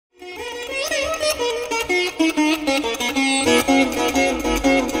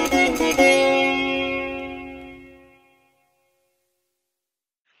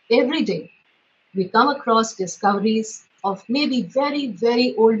we come across discoveries of maybe very,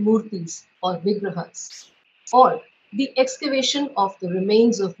 very old murtis or vigrahas, or the excavation of the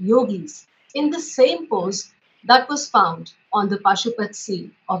remains of yogis in the same pose that was found on the Pashupat Sea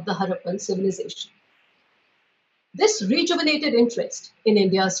of the Harappan civilization. This rejuvenated interest in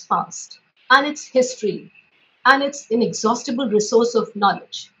India's past and its history and its inexhaustible resource of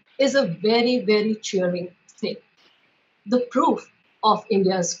knowledge is a very, very cheering thing. The proof of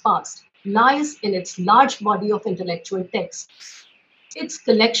India's past lies in its large body of intellectual texts, its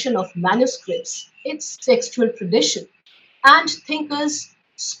collection of manuscripts, its textual tradition, and thinkers'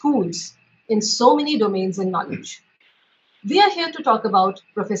 schools in so many domains in knowledge. We are here to talk about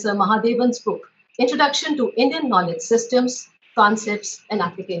Professor Mahadevan's book, Introduction to Indian Knowledge Systems, Concepts, and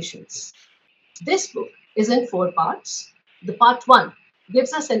Applications. This book is in 4 parts. The part 1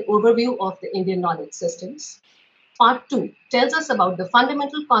 gives us an overview of the Indian knowledge systems. Part 2 tells us about the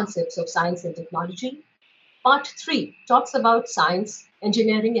fundamental concepts of science and technology. Part 3 talks about science,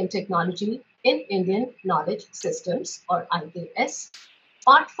 engineering, and technology in Indian knowledge systems, or IKS.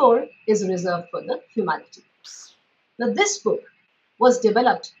 Part 4 is reserved for the humanities. Now, this book was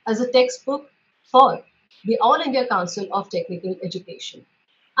developed as a textbook for the All India Council of Technical Education.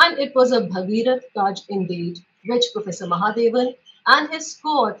 And it was a Bhagirath Kaj indeed, which Professor Mahadevan and his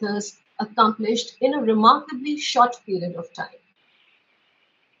co-authors accomplished in a remarkably short period of time.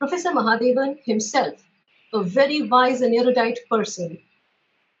 Professor Mahadevan himself, a very wise and erudite person,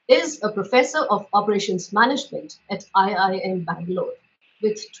 is a professor of operations management at IIM Bangalore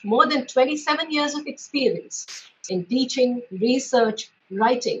with more than 27 years of experience in teaching, research,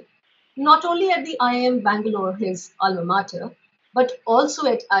 writing, not only at the IIM Bangalore, his alma mater, but also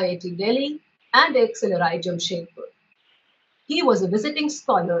at IIT Delhi and XLRI Jamshedpur. He was a visiting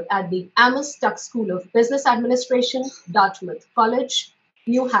scholar at the Amos Tuck School of Business Administration, Dartmouth College,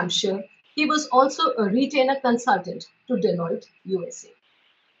 New Hampshire. He was also a retainer consultant to Deloitte, USA.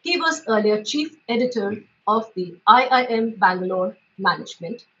 He was earlier chief editor of the IIM Bangalore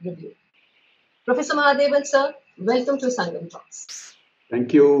Management Review. Professor Mahadevan, sir, welcome to Sangam Talks.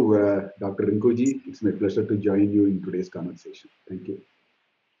 Thank you, Dr. Rinkoo ji. It's my pleasure to join you in today's conversation. Thank you.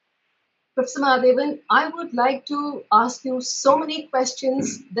 Professor Mahadevan, I would like to ask you so many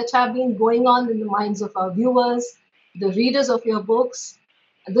questions that have been going on in the minds of our viewers, the readers of your books.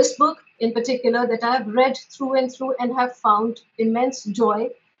 This book in particular that I have read through and have found immense joy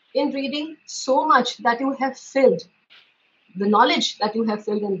in reading so much that you have filled, the knowledge that you have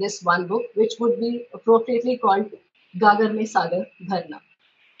filled in this one book, which would be appropriately called Gagar Mein Sagar Bharna.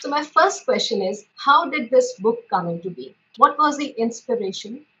 So my first question is, how did this book come into being? What was the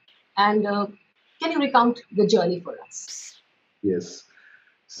inspiration? And can you recount the journey for us? Yes.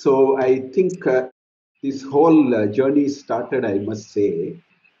 So I think this whole journey started, I must say,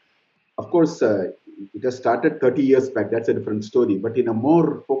 of course, it has started 30 years back. That's a different story. But in a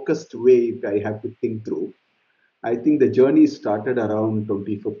more focused way, if I have to think through, I think the journey started around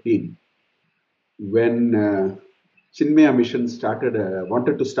 2015 when Chinmaya Mission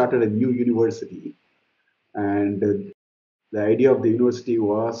wanted to start a new university. And the idea of the university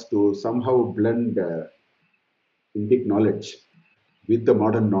was to somehow blend Indic knowledge with the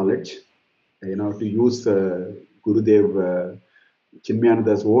modern knowledge, to use Gurudev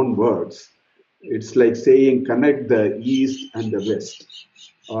Chinmayananda's own words. It's like saying connect the East and the West,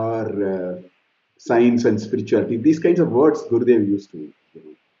 or science and spirituality. These kinds of words Gurudev used to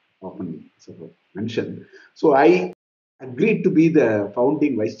often sort of mention. So I agreed to be the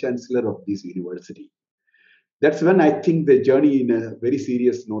founding vice chancellor of this university. That's when I think the journey in a very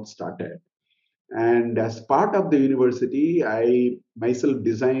serious note started. And as part of the university, I myself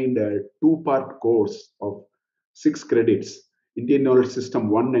designed a 2-part course of 6 credits, Indian Knowledge System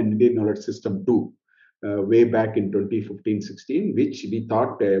 1 and Indian Knowledge System 2, way back in 2015-16, which we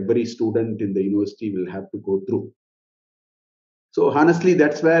thought every student in the university will have to go through. So honestly,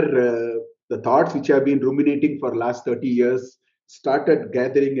 that's where the thoughts which have been ruminating for the last 30 years started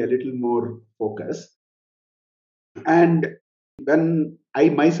gathering a little more focus. And when I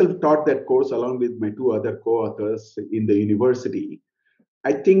myself taught that course along with my 2 other co-authors in the university,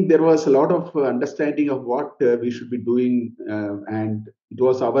 I think there was a lot of understanding of what we should be doing. And it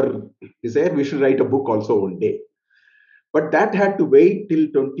was our desire we should write a book also one day. But that had to wait till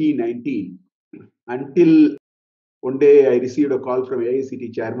 2019 until one day I received a call from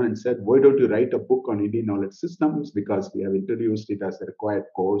AICT chairman and said, why don't you write a book on Indian knowledge systems? Because we have introduced it as a required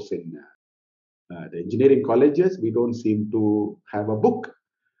course in the engineering colleges. We don't seem to have a book.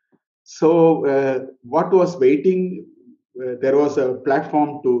 So what was waiting, there was a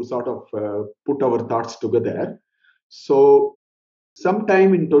platform to sort of put our thoughts together. So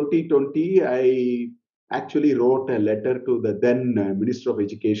Sometime in 2020, I actually wrote a letter to the then Minister of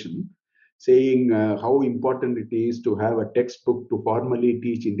Education saying how important it is to have a textbook to formally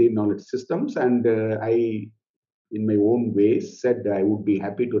teach Indian knowledge systems. And I, in my own way, said I would be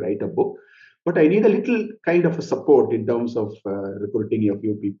happy to write a book. But I need a little kind of a support in terms of recruiting a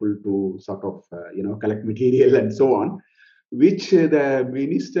few people to sort of, collect material and so on, which the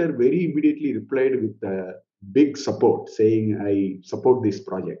minister very immediately replied with big support, saying, I support this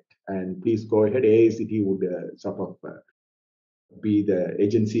project and please go ahead. AICT would sort of be the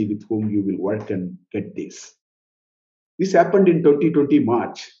agency with whom you will work and get this. This happened in 2020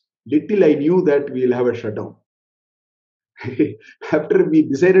 March. Little I knew that we will have a shutdown. After we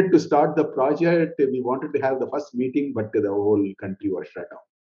decided to start the project, we wanted to have the first meeting, but the whole country was shut down.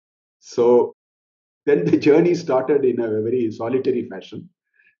 So then the journey started in a very solitary fashion.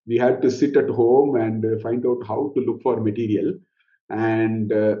 We had to sit at home and find out how to look for material.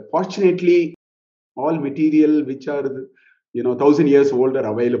 And fortunately, all material which are 1,000 years old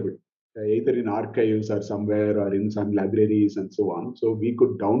are available, either in archives or somewhere or in some libraries and so on. So we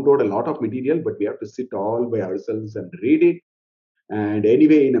could download a lot of material, but we have to sit all by ourselves and read it. And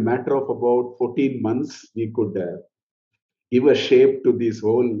anyway, in a matter of about 14 months, we could give a shape to this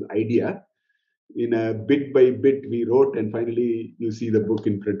whole idea. In a bit by bit, we wrote, and finally, you see the book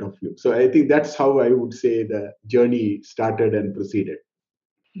in front of you. So I think that's how I would say the journey started and proceeded.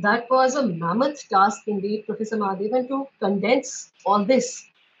 That was a mammoth task indeed, Professor Mahadevan, to condense all this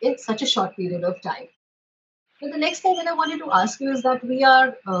in such a short period of time. But the next thing that I wanted to ask you is that we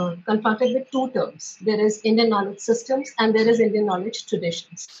are confronted with two terms. There is Indian knowledge systems and there is Indian knowledge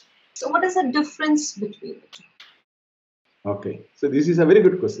traditions. So what is the difference between the two? Okay, so this is a very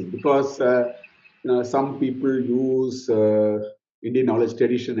good question because some people use Indian knowledge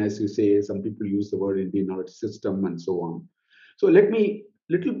tradition, as you say. Some people use the word Indian knowledge system and so on. So let me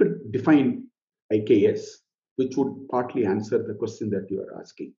little bit define IKS, which would partly answer the question that you are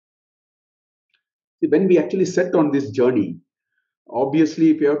asking. See, when we actually set on this journey,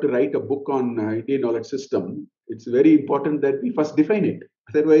 obviously, if you have to write a book on Indian knowledge system, it's very important that we first define it.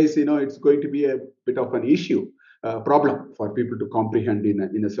 Otherwise, it's going to be a bit of an issue, problem for people to comprehend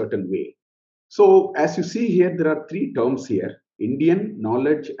in a certain way. So, as you see here, there are three terms here: Indian,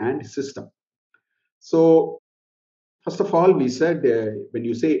 knowledge, and system. So, first of all, we said when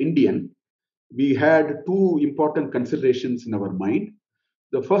you say Indian, we had two important considerations in our mind.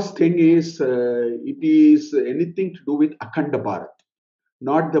 The first thing is it is anything to do with Akhanda Bharat,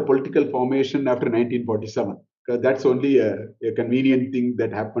 not the political formation after 1947, because that's only a convenient thing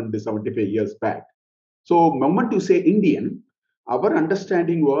that happened 75 years back. So, moment you say Indian, our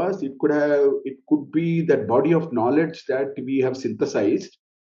understanding was it could be that body of knowledge that we have synthesized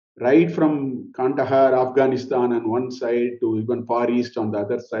right from Kandahar, Afghanistan on one side to even Far East on the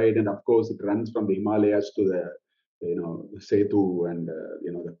other side, and of course it runs from the Himalayas to the Setu and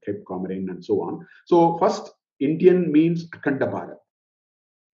the Cape Comorin and so on. So first, Indian means Akhanda Bharat.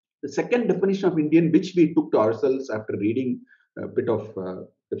 The second definition of Indian, which we took to ourselves after reading a bit of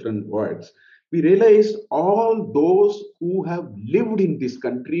different words, we realized all those who have lived in this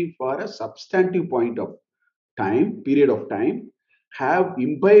country for a substantive period of time, have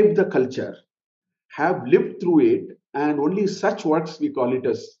imbibed the culture, have lived through it, and only such works we call it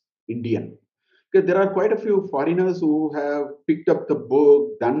as Indian. Because there are quite a few foreigners who have picked up the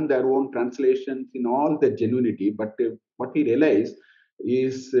book, done their own translations in all their genuinity, but what we realize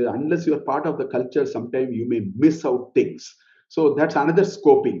is unless you are part of the culture, sometimes you may miss out things. So that's another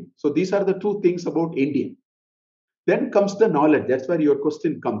scoping. So these are the two things about Indian. Then comes the knowledge. That's where your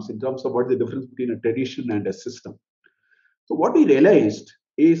question comes in terms of what the difference between a tradition and a system. So what we realized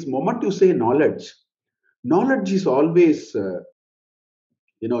is, moment you say knowledge is always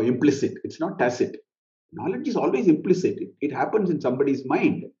implicit. It's not tacit. Knowledge is always implicit. It happens in somebody's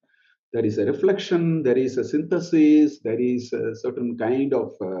mind. There is a reflection. There is a synthesis. There is a certain kind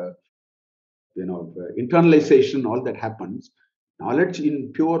of internalization. All that happens. Knowledge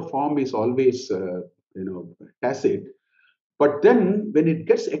in pure form is always tacit. But then when it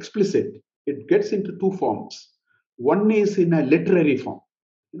gets explicit, it gets into two forms. One is in a literary form,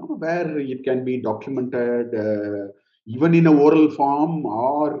 where it can be documented even in a oral form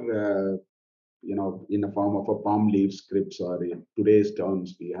or, in a form of a palm leaf scripts, or in today's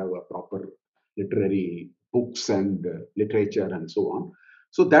terms, we have a proper literary books and literature and so on.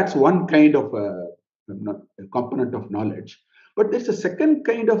 So that's one kind of a component of knowledge. But there's a second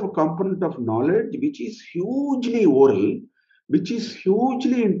kind of a component of knowledge, which is hugely oral, which is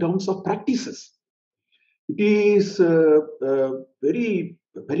hugely in terms of practices. It is very,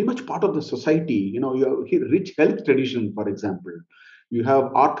 very much part of the society. You have rich health tradition, for example. you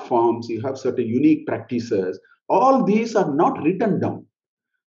have art forms, you have certain unique practices. All these are not written down,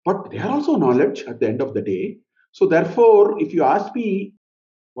 but they are also knowledge at the end of the day. So therefore, if you ask me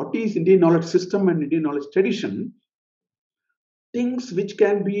what is Indian knowledge system and Indian knowledge tradition, things which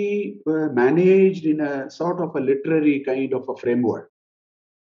can be managed in a sort of a literary kind of a framework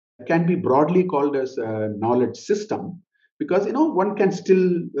can be broadly called as a knowledge system, because one can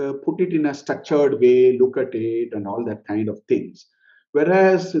still put it in a structured way, look at it and all that kind of things.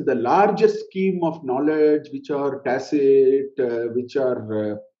 Whereas the larger scheme of knowledge, which are tacit, which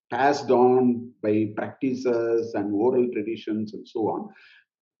are passed on by practices and oral traditions and so on,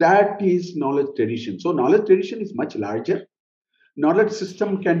 that is knowledge tradition. So knowledge tradition is much larger. Knowledge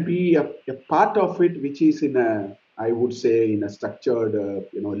system can be a part of it, which is in a, I would say, in a structured,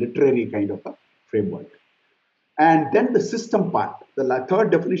 literary kind of a framework. And then the system part, the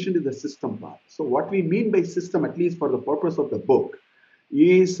third definition is the system part. So what we mean by system, at least for the purpose of the book,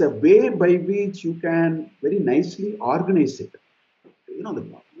 is a way by which you can very nicely organize it. The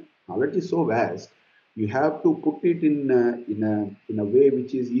knowledge is so vast. You have to put it in a way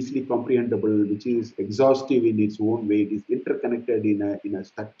which is easily comprehensible, which is exhaustive in its own way. It is interconnected in a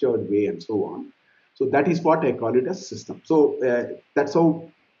structured way, and so on. So that is what I call it a system. So that's how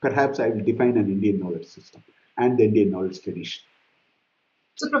perhaps I will define an Indian knowledge system and the Indian knowledge tradition.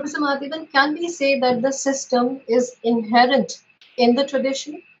 So, Professor Mahadevan, can we say that the system is inherent in the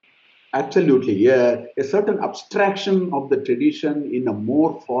tradition? Absolutely. Yeah. A certain abstraction of the tradition in a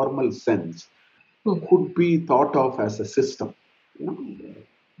more formal sense could be thought of as a system.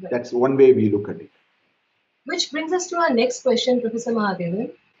 That's one way we look at it. Which brings us to our next question, Professor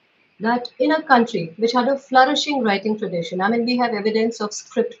Mahadevan, that in a country which had a flourishing writing tradition, I mean, we have evidence of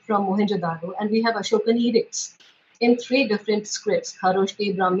script from Mohenjo-daro and we have Ashokan edicts in 3 different scripts,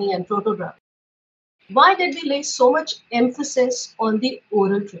 Kharoshthi, Brahmi and Proto-Brahmi. Why did we lay so much emphasis on the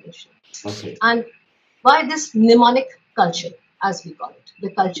oral tradition? Okay. And why this mnemonic culture, as we call it,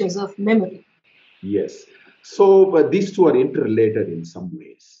 the cultures of memory? Yes. So these two are interrelated in some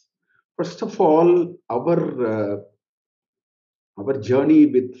ways. First of all, our journey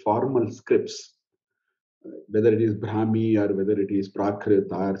with formal scripts, whether it is Brahmi or whether it is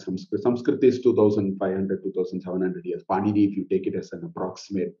Prakrit or Sanskrit. Sanskrit is 2500, 2700 years. Panini, if you take it as an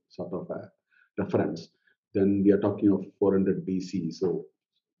approximate sort of a reference, then we are talking of 400 BC, so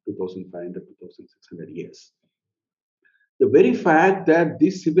 2500, 2600 years. The very fact that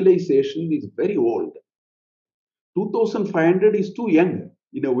this civilization is very old, 2500 is too young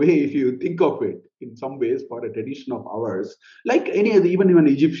in a way, if you think of it in some ways, for a tradition of ours, like any other, even an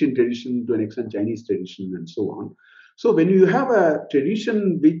Egyptian tradition, to an extent Chinese tradition and so on. So when you have a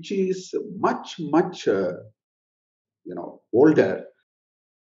tradition which is much older,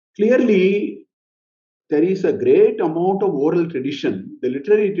 clearly there is a great amount of oral tradition. The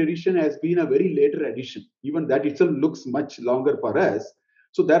literary tradition has been a very later addition. Even that itself looks much longer for us.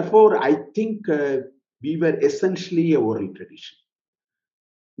 So therefore, I think we were essentially a oral tradition.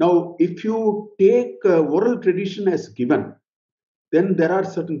 Now, if you take oral tradition as given, then there are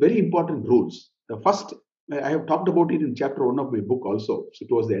certain very important rules. The first, I have talked about it in chapter 1 of my book also. So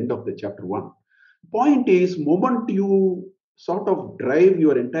towards the end of the chapter 1. Point is, moment you sort of drive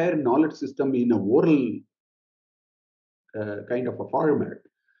your entire knowledge system in a oral kind of a format,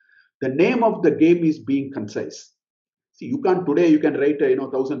 the name of the game is being concise. See, you can write a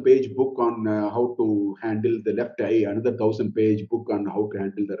 1,000-page book on how to handle the left eye, another 1,000-page book on how to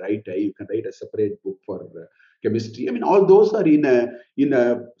handle the right eye. You can write a separate book for chemistry. I mean, all those are in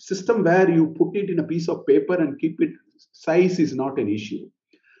a system where you put it in a piece of paper and keep it. Size is not an issue.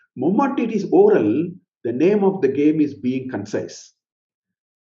 Moment it is oral, the name of the game is being concise,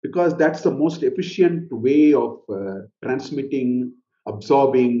 because that's the most efficient way of transmitting,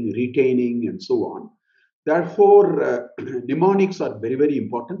 absorbing, retaining, and so on. Therefore, mnemonics are very, very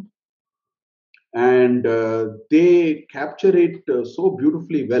important, and they capture it so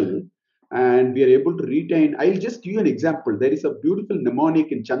beautifully well, and we are able to retain. I'll just give you an example. There is a beautiful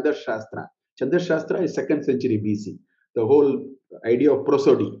mnemonic in Chandra Shastra. Chandra Shastra is 2nd century BC. The whole idea of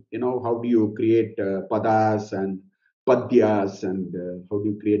prosody, how do you create padas and padyas, and how do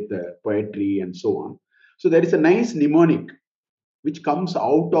you create the poetry and so on. So there is a nice mnemonic which comes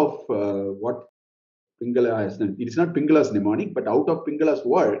out of what Pingala has done. It is not Pingala's mnemonic, but out of Pingala's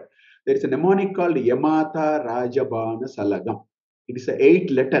work, there is a mnemonic called Yamata Rajabana Salagam. It is an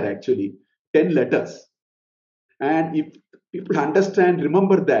 8-letter, actually, 10 letters. And if people understand,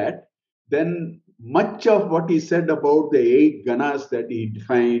 remember that, then much of what he said about the 8 ganas that he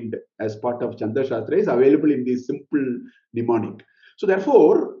defined as part of Chandra Shastra is available in this simple mnemonic. So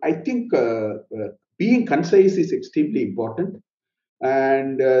therefore, I think being concise is extremely important.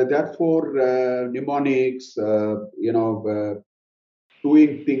 And therefore, mnemonics,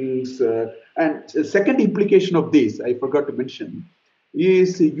 doing things. And the second implication of this, I forgot to mention,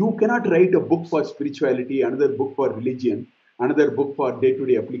 is you cannot write a book for spirituality, another book for religion, another book for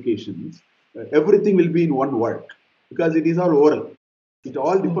day-to-day applications. Everything will be in one work because it is all oral. It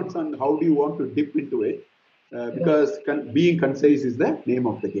all depends on how do you want to dip into it. Because being concise is the name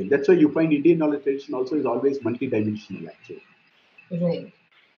of the game. That's why you find Indian knowledge tradition also is always multidimensional, actually. Right.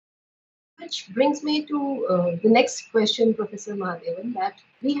 Which brings me to the next question, Professor Mahadevan, that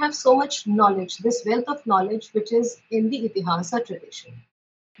we have so much knowledge, this wealth of knowledge which is in the Itihasa tradition,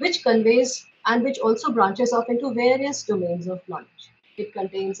 which conveys and which also branches off into various domains of knowledge. It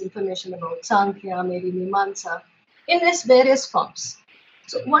contains information about Sankhya, maybe Mimamsa, in its various forms.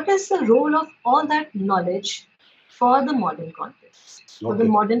 So, what is the role of all that knowledge for the modern context, for the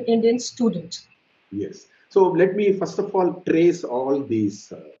Okay. modern Indian student? Yes. So let me first of all trace all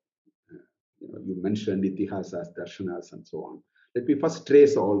these. You mentioned itihasas, darshanas, and so on. Let me first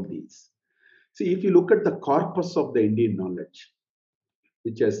trace all these. See, if you look at the corpus of the Indian knowledge,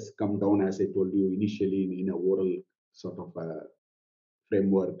 which has come down, as I told you initially, in a oral sort of a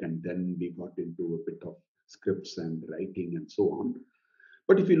framework, and then we got into a bit of scripts and writing and so on.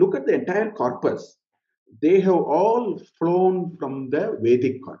 But if you look at the entire corpus, they have all flown from the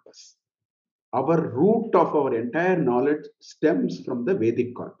Vedic corpus. Our root of our entire knowledge stems from the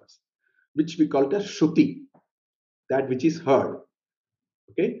Vedic corpus, which we call it as Shruti, that which is heard.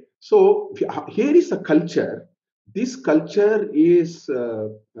 Okay, so here is a culture. This culture is,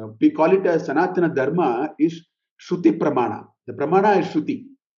 we call it as Sanatana Dharma, is Shruti Pramana. The Pramana is Shruti,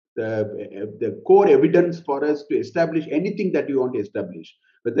 the core evidence for us to establish anything that you want to establish,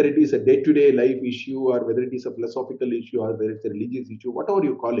 whether it is a day to day life issue or whether it is a philosophical issue or whether it's a religious issue, whatever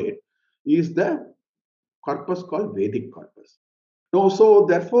you call it, is the corpus called Vedic corpus. No, so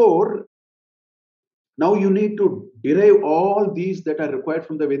therefore, now you need to derive all these that are required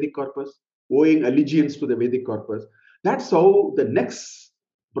from the Vedic corpus, owing allegiance to the Vedic corpus. That's how the next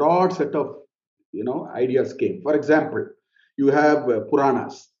broad set of ideas came. For example, you have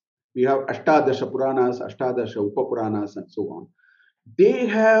Puranas. We have Ashtadasha Puranas, Ashtadasha Upapuranas, and so on. They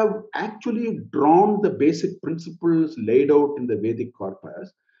have actually drawn the basic principles laid out in the Vedic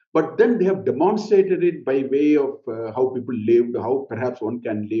corpus, but then they have demonstrated it by way of how people lived, how perhaps one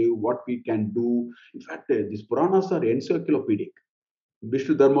can live, what we can do. In fact, these Puranas are encyclopedic.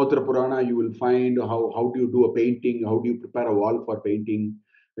 Vishnu Dharmottara Purana, you will find how do you do a painting, how do you prepare a wall for painting.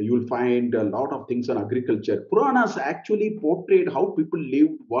 You will find a lot of things on agriculture. Puranas actually portrayed how people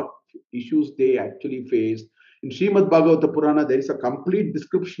lived, what issues they actually faced. In Srimad Bhagavata Purana, there is a complete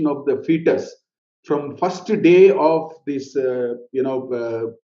description of the fetus from first day of this,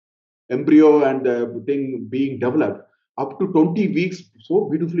 embryo and thing being developed up to 20 weeks, so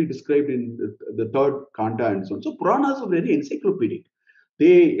beautifully described in the third kanda and so on. So Puranas are very encyclopedic.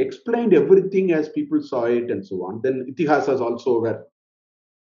 They explained everything as people saw it and so on. Then Itihasas also were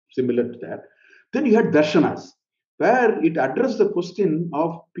similar to that. Then you had darshanas, where it addressed the question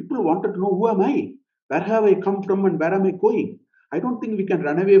of people wanted to know who am I? Where have I come from and where am I going? I don't think we can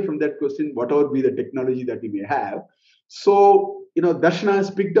run away from that question, whatever be the technology that we may have. So,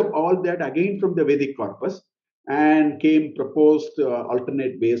 darshanas picked up all that again from the Vedic corpus and came proposed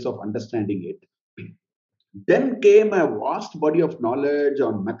alternate ways of understanding it. Then came a vast body of knowledge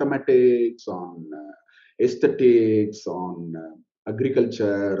on mathematics, on aesthetics, on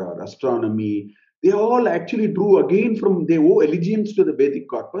agriculture or astronomy. They all actually drew again from, they owe allegiance to the Vedic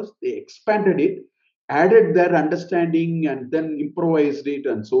corpus. They expanded it, added their understanding, and then improvised it,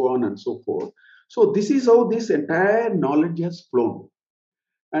 and so on and so forth. So this is how this entire knowledge has flown.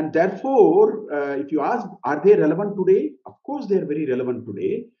 And therefore, if you ask, are they relevant today? Of course, they are very relevant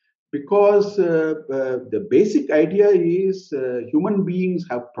today because the basic idea is human beings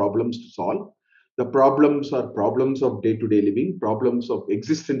have problems to solve. The problems are problems of day to day living, problems of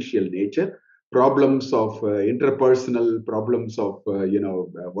existential nature, problems of interpersonal, problems of,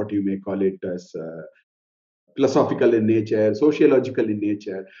 what you may call it as philosophical in nature, sociological in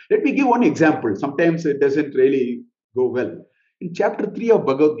nature. Let me give one example. Sometimes it doesn't really go well. In chapter 3 of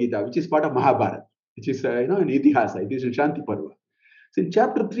Bhagavad Gita, which is part of Mahabharata, which is an Itihasa, it is in Shanti Parva. So in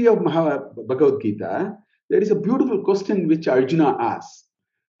chapter 3 of Bhagavad Gita, there is a beautiful question which Arjuna asks.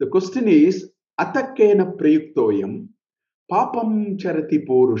 The question is, Atakena prayuktoyam papam charati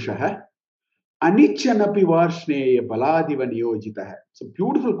purushah anichanapi varshneya baladiva niyojitah. It's a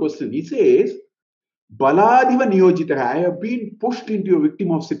beautiful question. He says, Baladiva niyojitah, I have been pushed into a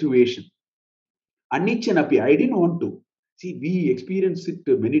victim of situation. Anichanapi, I didn't want to. See, we experience it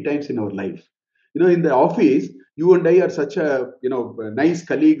many times in our life. In the office, You and I are such a nice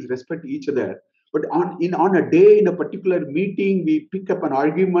colleagues, respect each other. But on a day in a particular meeting, we pick up an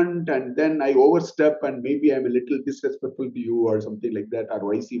argument, and then I overstep, and maybe I'm a little disrespectful to you or something like that, or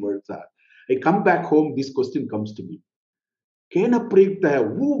vice versa. I come back home, this question comes to me.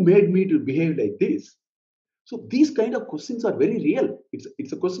 Who made me to behave like this? So these kind of questions are very real.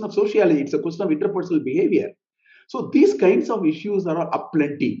 It's a question of sociology. It's a question of interpersonal behavior. So these kinds of issues are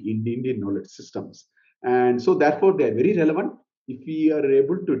aplenty in the Indian knowledge systems, and so therefore they are very relevant. If we are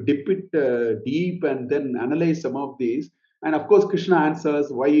able to dip it deep and then analyze some of these, and of course Krishna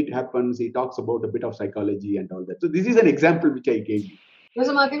answers why it happens. He talks about a bit of psychology and all that. So this is an example which I gave you.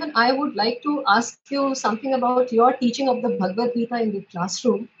 Mr. Mahadevan, I would like to ask you something about your teaching of the Bhagavad Gita in the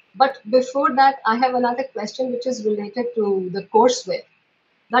classroom. But before that, I have another question which is related to the courseware.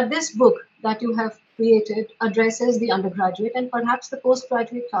 That this book that you have created addresses the undergraduate and perhaps the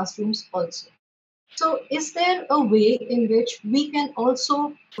postgraduate classrooms also. So, is there a way in which we can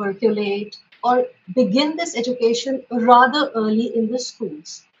also percolate or begin this education rather early in the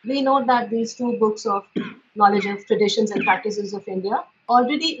schools? We know that these two books of knowledge of traditions and practices of India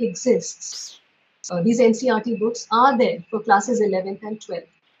already exists. These NCRT books are there for classes 11th and 12th.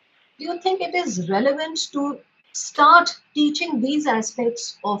 Do you think it is relevant to start teaching these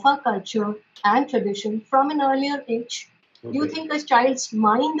aspects of our culture and tradition from an earlier age? Okay. Do you think a child's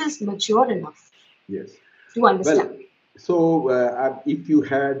mind is mature enough? Yes. To understand. Well, so if you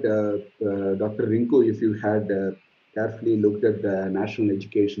had, Dr. Rinkoo, if you had carefully looked at the National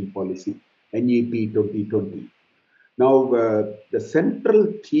Education Policy, NEP 2020, now the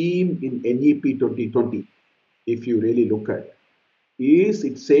central theme in NEP 2020, if you really look at, is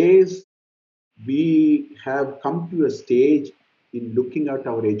it says we have come to a stage in looking at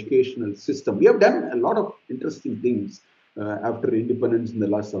our educational system. We have done a lot of interesting things after independence in the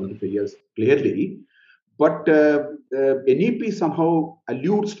last 75 years, clearly. But NEP somehow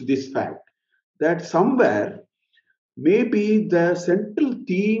alludes to this fact that somewhere maybe the central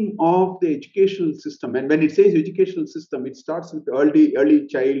theme of the educational system, and when it says educational system, it starts with early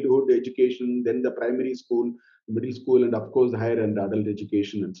childhood education, then the primary school, middle school, and of course higher and adult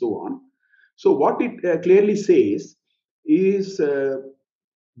education, and so on. So what it clearly says is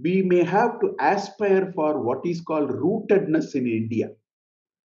we may have to aspire for what is called rootedness in India.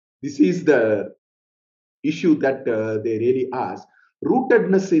 This is the issue that they really ask.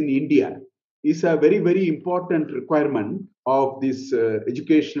 Rootedness in India is a very, very important requirement of this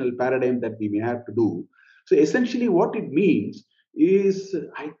educational paradigm that we may have to do. So essentially what it means is,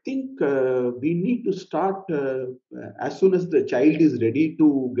 I think we need to start as soon as the child is ready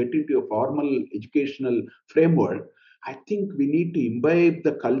to get into a formal educational framework. I think we need to imbibe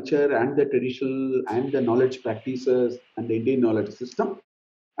the culture and the traditional and the knowledge practices and the Indian knowledge system.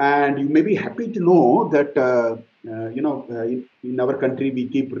 And you may be happy to know that in our country we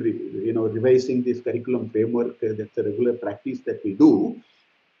keep revising this curriculum framework. That's a regular practice that we do.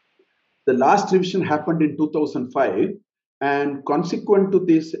 The last revision happened in 2005, and consequent to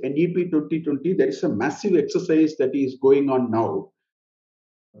this NEP 2020, there is a massive exercise that is going on now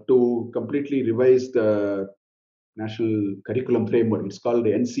to completely revise the national curriculum framework. It's called the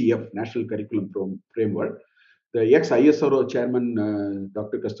NCF, National Curriculum Framework. The ex-ISRO chairman,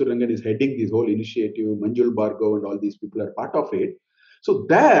 Dr. Kasturangan, is heading this whole initiative. Manjul Bhargav and all these people are part of it. So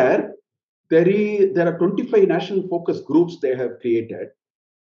there are 25 national focus groups they have created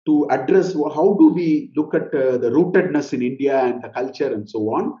to address how do we look at the rootedness in India and the culture and so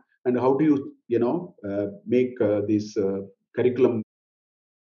on, and how do you make this curriculum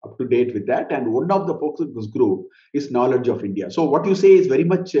up to date with that. And one of the focus group is knowledge of India. So what you say is very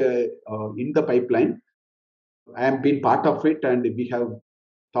much in the pipeline. I have been part of it, and we have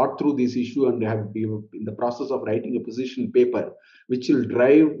thought through this issue and have been in the process of writing a position paper which will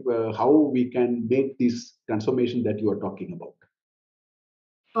drive how we can make this transformation that you are talking about.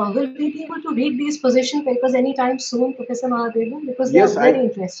 Will we be able to read these position papers anytime soon, Professor Mahadevan? Because they are very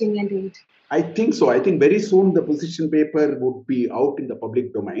interesting indeed. I think so. I think very soon the position paper would be out in the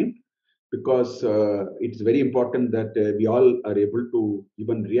public domain, because it's very important that we all are able to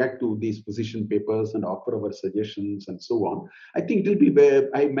even react to these position papers and offer our suggestions and so on. I think it will be,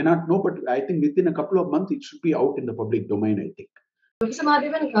 I may not know, but I think within a couple of months it should be out in the public domain, I think. Professor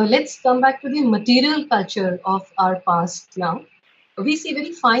Mahadevan, let's come back to the material culture of our past now. We see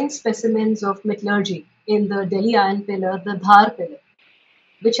very fine specimens of metallurgy in the Delhi iron pillar, the Dhar pillar,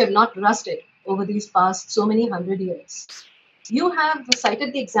 which have not rusted over these past so many hundred years. You have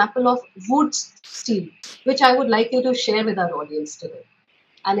cited the example of wood steel, which I would like you to share with our audience today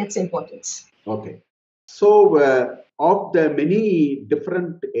and its importance. Okay. So, of the many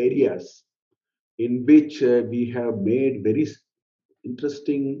different areas in which we have made very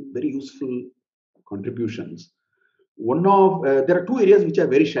interesting, very useful contributions. One of there are two areas which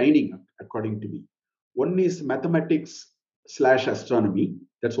are very shining, according to me. One is mathematics slash astronomy.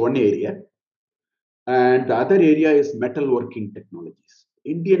 That's one area, and the other area is metalworking technologies.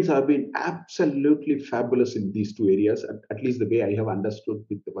 Indians have been absolutely fabulous in these two areas, at least the way I have understood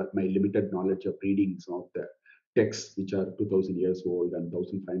with my limited knowledge of reading some of the texts which are 2000 years old and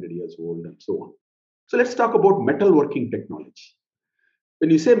 1500 years old and so on. So let's talk about metalworking technology.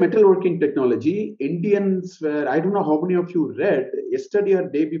 When you say metalworking technology, Indians were, I don't know how many of you read, yesterday or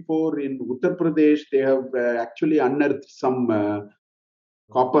day before in Uttar Pradesh, they have actually unearthed some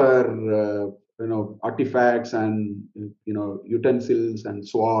copper, artifacts and, utensils and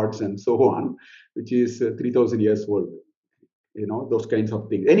swords and so on, which is 3000 years old, those kinds of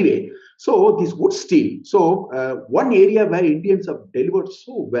things. Anyway, so this wood steel. So one area where Indians have delivered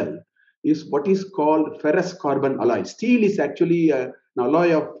so well is what is called ferrous carbon alloy. Steel is actually an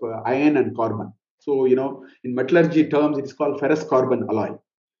alloy of iron and carbon. So, in metallurgy terms, it is called ferrous carbon alloy.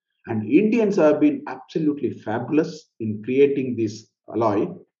 And Indians have been absolutely fabulous in creating this alloy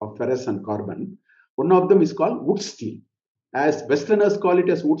of ferrous and carbon. One of them is called wood steel. As Westerners call it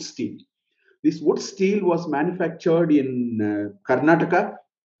as wood steel. This wood steel was manufactured in Karnataka,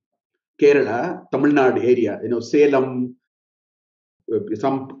 Kerala, Tamil Nadu area, Salem,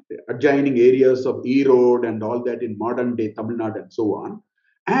 some adjoining areas of Erode and all that in modern day Tamil Nadu and so on.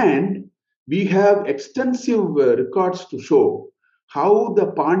 And we have extensive records to show how the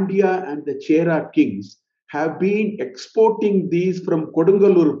Pandya and the Chera kings have been exporting these from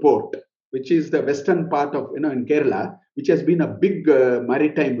Kodungalur port, which is the western part of, in Kerala, which has been a big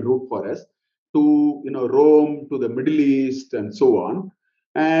maritime route for us to, Rome, to the Middle East and so on.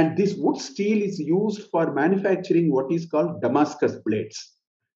 And this wood steel is used for manufacturing what is called Damascus blades.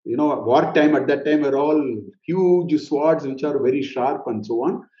 Wartime at that time were all huge swords which are very sharp and so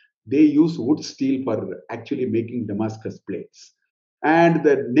on. They use wood steel for actually making Damascus blades. And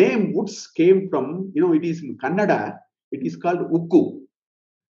the name woods came from, it is in Kannada, it is called Ukku.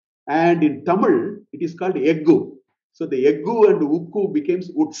 And in Tamil, it is called Eggu. So the Eggu and Ukku becomes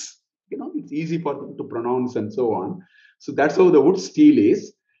woods. It's easy for them to pronounce and so on. So that's how the wood steel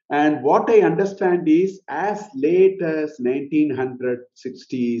is. And what I understand is as late as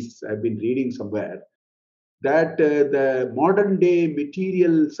 1960s, I've been reading somewhere, that the modern day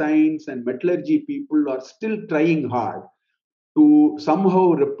material science and metallurgy people are still trying hard to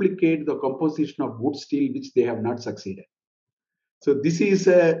somehow replicate the composition of wood steel, which they have not succeeded. So this is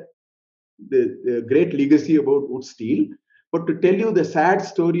the great legacy about wood steel. But to tell you the sad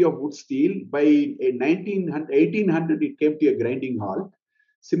story of wood steel, by 1800, it came to a grinding halt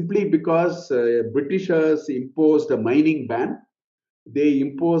simply because Britishers imposed a mining ban. They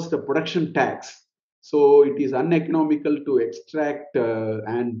imposed a production tax. So it is uneconomical to extract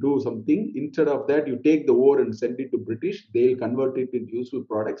and do something. Instead of that, you take the ore and send it to British. They'll convert it into useful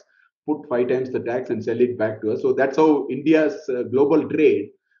products, put 5 times the tax and sell it back to us. So that's how India's global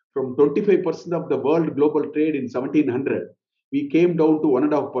trade, from 25% of the world global trade in 1700, we came down to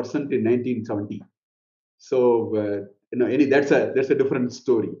 1.5% in 1970. So that's a different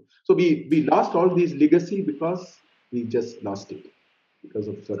story. So we lost all these legacy because we just lost it because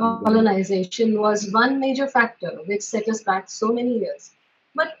of certain colonization was one major factor which set us back so many years.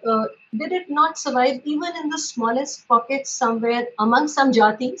 But did it not survive even in the smallest pockets somewhere among some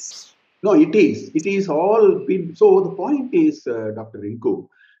jatis? No, it is. It is all been. So the point is, Dr. Rinkoo,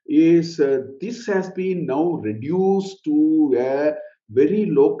 is this has been now reduced to a very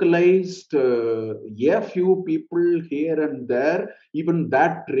localized, a few people here and there. Even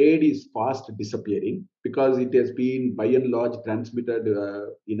that trade is fast disappearing because it has been by and large transmitted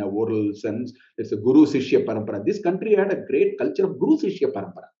in a oral sense. It's a Guru Sishya Parampara. This country had a great culture of Guru Sishya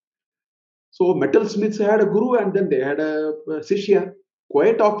Parampara. So metalsmiths had a guru and then they had a Sishya.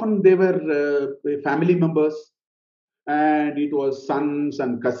 Quite often they were family members, and it was sons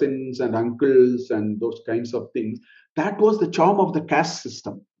and cousins and uncles and those kinds of things. That was the charm of the caste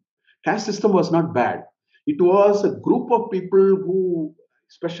system. Caste system was not bad. It was a group of people who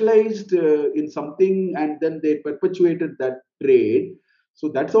specialized in something and then they perpetuated that trade. So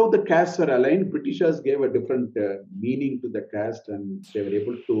that's how the castes were aligned. Britishers gave a different meaning to the caste, and they were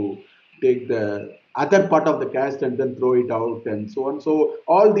able to take the other part of the caste and then throw it out and so on. So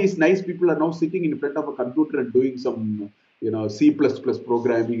all these nice people are now sitting in front of a computer and doing some, C++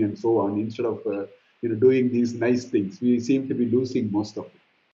 programming and so on instead of, doing these nice things. We seem to be losing most of it.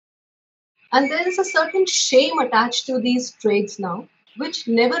 And there is a certain shame attached to these trades now, which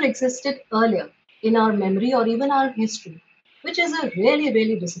never existed earlier in our memory or even our history, which is a really,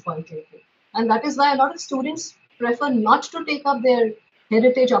 really disappointing thing. And that is why a lot of students prefer not to take up their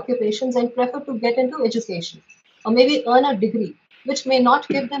heritage occupations and prefer to get into education or maybe earn a degree, which may not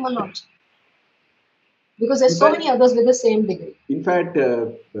give them a lot because In there's so fact, many others with the same degree.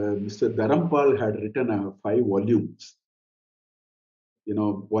 Mr. Dharampal had written 5 volumes.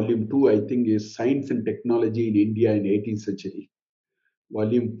 Volume 2, I think, is Science and Technology in India in 18th century.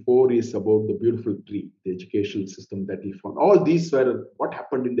 Volume 4 is about the beautiful tree, the educational system that he found. All these were what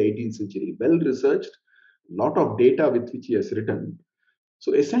happened in the 18th century. Well researched, lot of data with which he has written.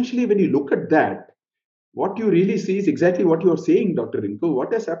 So essentially, when you look at that, what you really see is exactly what you are saying, Dr. Rinkoo.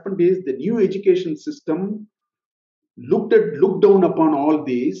 What has happened is the new education system looked down upon all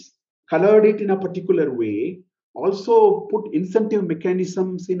these, colored it in a particular way, also put incentive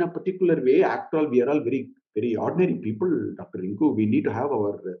mechanisms in a particular way. After all, we are all very ordinary people, Dr. Rinku. We need to have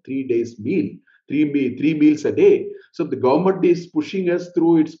our 3 days meal, three meals a day. So if the government is pushing us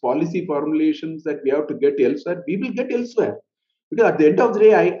through its policy formulations that we have to get elsewhere, we will get elsewhere. Because at the end of the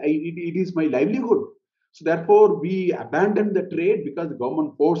day, it is my livelihood. So therefore, we abandoned the trade because the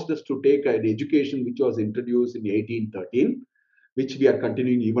government forced us to take an education which was introduced in 1813, which we are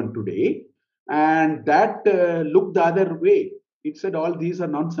continuing even today. And that looked the other way. It said all these are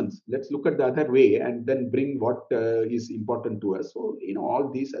nonsense. Let's look at the other way and then bring what is important to us. So,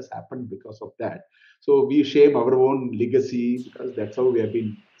 all this has happened because of that. So we shame our own legacy because that's how we have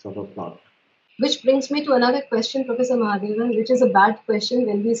been sort of taught. Which brings me to another question, Professor Mahadevan, which is a bad question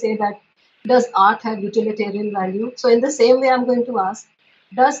when we say that does art have utilitarian value? So in the same way, I'm going to ask,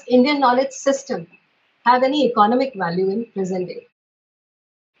 does Indian knowledge system have any economic value in present day?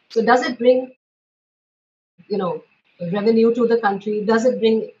 So does it bring, you know, revenue to the country? Does it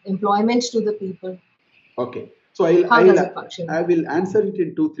bring employment to the people? Okay. So I'll, How does I'll it function? I will answer it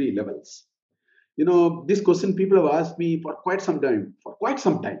in 2, 3 levels. This question people have asked me for quite some time. For quite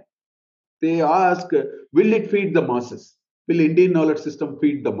some time, they ask, will it feed the masses? Will Indian knowledge system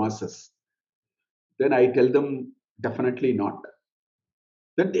feed the masses? Then I tell them definitely not.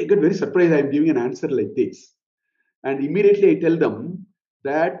 Then they get very surprised. I'm giving an answer like this, and immediately I tell them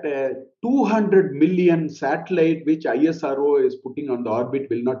that 200 million satellite which ISRO is putting on the orbit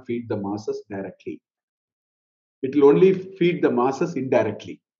will not feed the masses directly. It will only feed the masses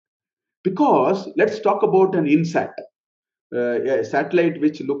indirectly. Because let's talk about an INSAT, a satellite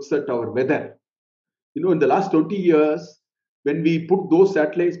which looks at our weather. In the last 20 years, when we put those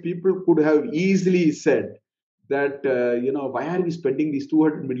satellites, people could have easily said that, why are we spending these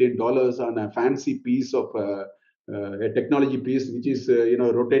 $200 million on a fancy piece of a technology piece which is,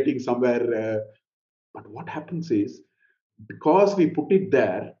 rotating somewhere. But what happens is, because we put it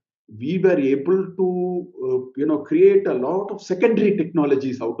there, we were able to, create a lot of secondary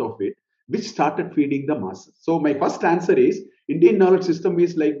technologies out of it, which started feeding the masses. So my first answer is Indian knowledge system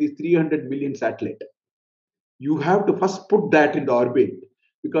is like this 300 million satellite. You have to first put that in the orbit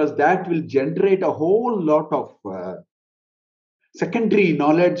because that will generate a whole lot of secondary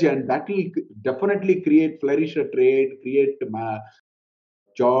knowledge, and that will definitely create flourish a trade, create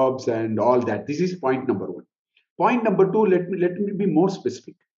jobs and all that. This is point number one. Point number two, let me be more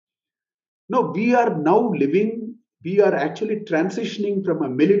specific. No, we are actually transitioning from a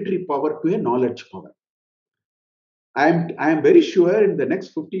military power to a knowledge power. I am very sure in the next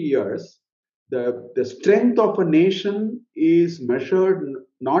 50 years, the strength of a nation is measured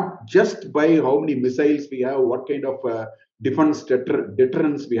not just by how many missiles we have, what kind of defense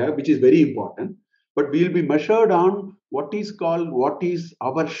deterrence we have, which is very important, but we'll be measured on what is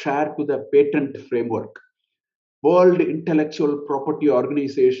our share to the patent framework. World Intellectual Property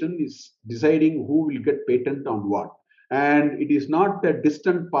Organization is deciding who will get patent on what. And it is not a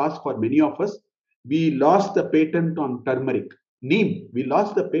distant past for many of us. We lost the patent on turmeric, neem. We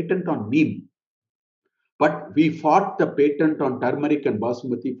lost the patent on neem. But we fought the patent on turmeric and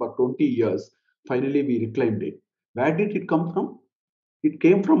basmati for 20 years. Finally, we reclaimed it. Where did it come from? It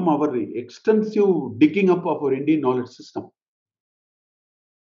came from our extensive digging up of our Indian knowledge system.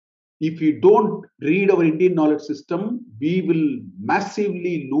 If we don't read our Indian knowledge system, we will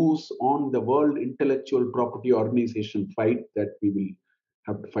massively lose on the World Intellectual Property Organization fight that we will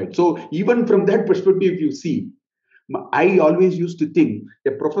have to fight. So, even from that perspective, you see, I always used to think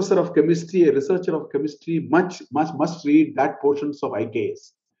a professor of chemistry, a researcher of chemistry, must read that portions of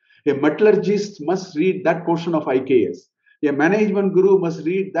IKS. A metallurgist must read that portion of IKS. A management guru must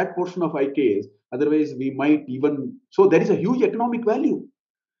read that portion of IKS. Otherwise, we might even. So, there is a huge economic value.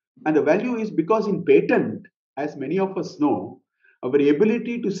 And the value is because in patent, as many of us know, our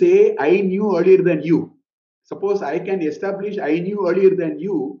ability to say, I knew earlier than you. Suppose I can establish, I knew earlier than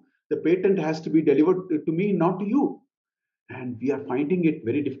you, the patent has to be delivered to me, not to you. And we are finding it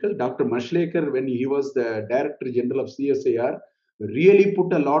very difficult. Dr. Mashlekar, when he was the Director General of CSIR, really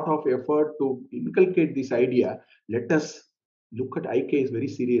put a lot of effort to inculcate this idea. Let us look at IKS very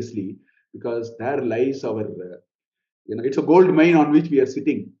seriously, because there lies our, it's a gold mine on which we are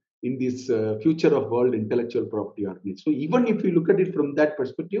sitting in this future of world intellectual property organization. So even if you look at it from that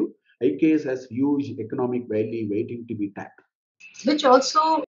perspective, IKS has huge economic value waiting to be tapped. Which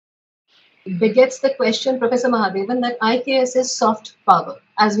also begets the question, Professor Mahadevan, that IKS is soft power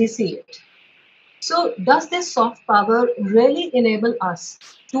as we see it. So, does this soft power really enable us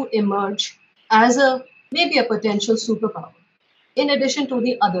to emerge as a maybe a potential superpower, in addition to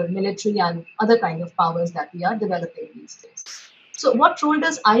the other military and other kind of powers that we are developing these days? So, what role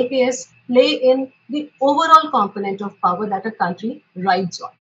does IKS play in the overall component of power that a country rides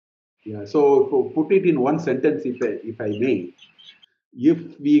on? Yeah. So to put it in one sentence, if I may,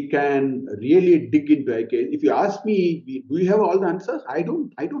 if we can really dig into IKS, if you ask me, do we have all the answers? I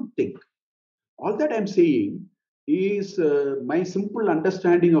don't think. All that I'm saying is my simple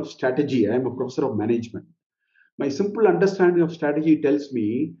understanding of strategy. I'm a professor of management. My simple understanding of strategy tells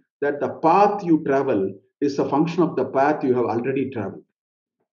me that the path you travel is a function of the path you have already traveled.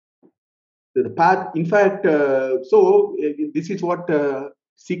 The path, in fact, this is what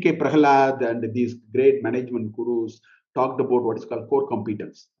C.K. Prahalad and these great management gurus talked about what is called core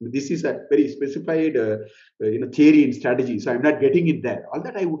competence. This is a very specified theory in strategy, so I'm not getting it there. All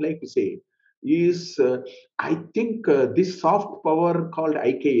that I would like to say is I think this soft power called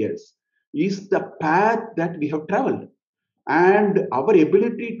IKS is the path that we have traveled. And our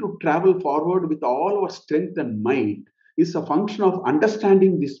ability to travel forward with all our strength and mind is a function of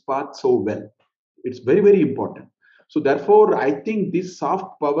understanding this path so well. It's very, very important. So, therefore, I think this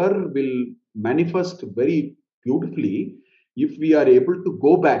soft power will manifest very beautifully if we are able to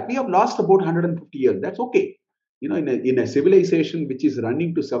go back. We have lost about 150 years. That's okay. In a civilization which is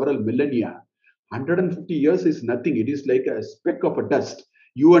running to several millennia, 150 years is nothing. It is like a speck of a dust.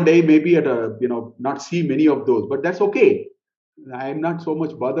 You and I maybe at a, not see many of those, but that's okay. I am not so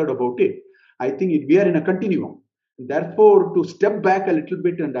much bothered about it. I think we are in a continuum. Therefore, to step back a little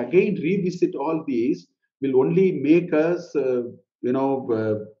bit and again revisit all these will only make us, Vishwa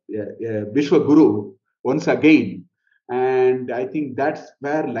Guru once again. And I think that's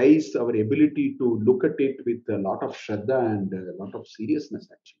where lies our ability to look at it with a lot of shraddha and a lot of seriousness,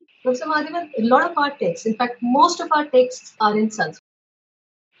 actually. Professor Mahadevan, a lot of our texts, in fact, most of our texts are in Sanskrit.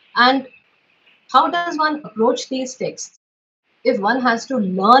 And how does one approach these texts if one has to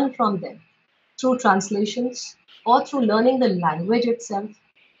learn from them through translations or through learning the language itself?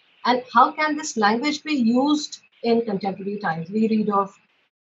 And how can this language be used in contemporary times? We read of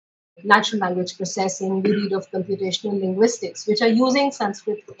natural language processing, we read of computational linguistics, which are using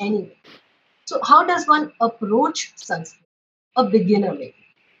Sanskrit anyway. So, how does one approach Sanskrit? A beginner, maybe.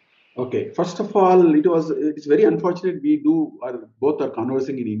 Okay, first of all, it is very unfortunate we both are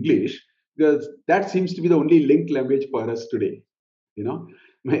conversing in English, because that seems to be the only linked language for us today. You know,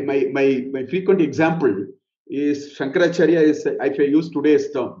 my frequent example is Shankaracharya is, if I use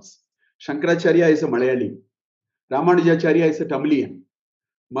today's terms, Shankaracharya is a Malayali, Ramanujacharya is a Tamilian,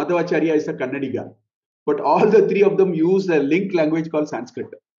 Madhavacharya is a Kannadiga, but all the three of them use a linked language called Sanskrit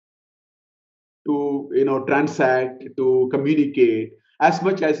to transact, to communicate, as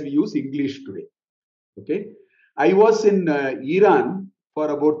much as we use English today. Okay, I was in Iran for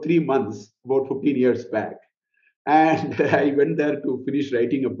about 3 months, about 15 years back, and I went there to finish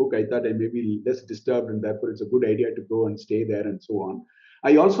writing a book. I thought I may be less disturbed, and therefore it's a good idea to go and stay there and so on.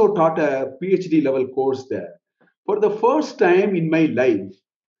 I also taught a PhD level course there. For the first time in my life,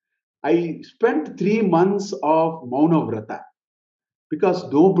 I spent 3 months of Mauna Vrata,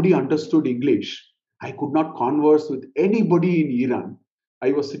 because nobody understood English. I could not converse with anybody in Iran.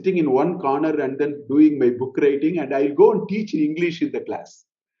 I was sitting in one corner and then doing my book writing, and I'll go and teach in English in the class.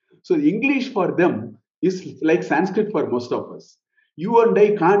 So English for them is like Sanskrit for most of us. You and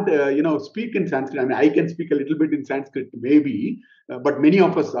I can't, speak in Sanskrit. I mean, I can speak a little bit in Sanskrit, maybe, but many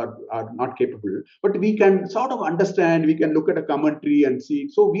of us are not capable. But we can sort of understand. We can look at a commentary and see.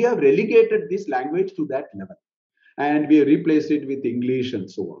 So we have relegated this language to that level, and we replaced it with English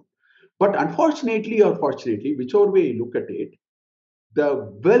and so on. But unfortunately or fortunately, whichever way you look at it,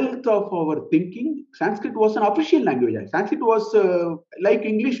 the wealth of our thinking, Sanskrit was an official language. Sanskrit was like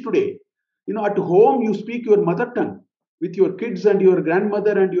English today. At home you speak your mother tongue with your kids and your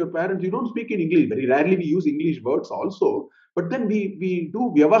grandmother and your parents. You don't speak in English. Very rarely we use English words also. But then we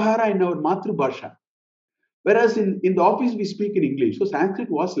do vyavahara in our matru bhasha. Whereas in the office we speak in English. So Sanskrit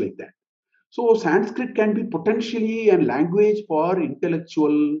was like that. So Sanskrit can be potentially a language for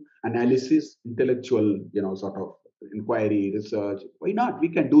intellectual analysis, intellectual, sort of inquiry, research. Why not? We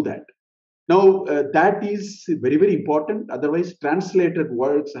can do that. Now, that is very, very important. Otherwise, translated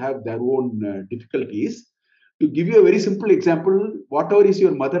words have their own difficulties. To give you a very simple example, whatever is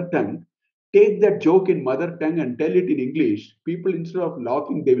your mother tongue, take that joke in mother tongue and tell it in English. People, instead of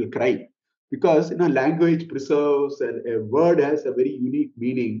laughing, they will cry. Because language preserves, a word has a very unique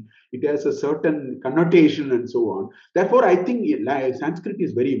meaning. It has a certain connotation and so on. Therefore, I think Sanskrit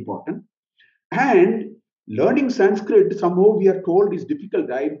is very important. And learning Sanskrit, somehow we are told, is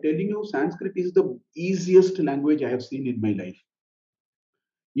difficult. I'm telling you, Sanskrit is the easiest language I have seen in my life.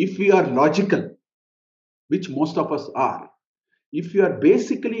 If we are logical, which most of us are, if you are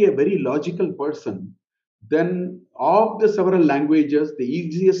basically a very logical person, then of the several languages, the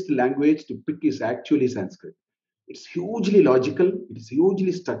easiest language to pick is actually Sanskrit. It's hugely logical, it is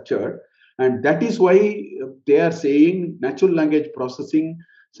hugely structured, and that is why they are saying natural language processing,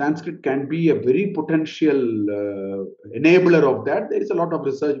 Sanskrit can be a very potential enabler of that. There is a lot of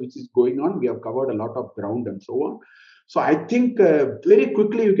research which is going on. We have covered a lot of ground and so on. So I think very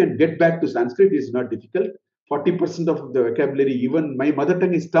quickly you can get back to Sanskrit. It's not difficult. 40% of the vocabulary, even my mother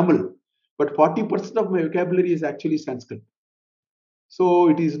tongue is Tamil, but 40% of my vocabulary is actually Sanskrit. So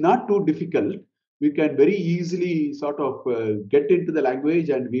it is not too difficult. We can very easily sort of get into the language,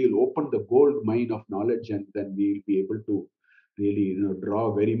 and we will open the gold mine of knowledge, and then we will be able to really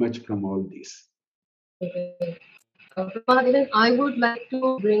draw very much from all this. Mahadevan, I would like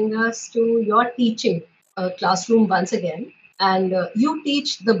to bring us to your teaching classroom once again. And you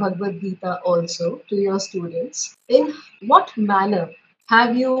teach the Bhagavad Gita also to your students. In what manner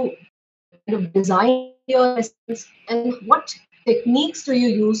have you kind of designed your lessons, and what techniques do you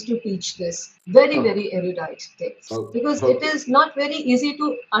use to teach this very, Oh, very erudite text? oh, Because it okay. is not very easy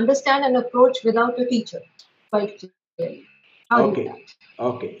to understand and approach without a teacher, quite clearly. How do you do Okay. that?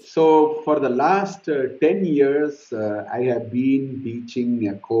 Okay. So for the last 10 years, I have been teaching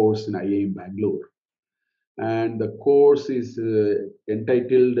a course in IIM Bangalore. And the course is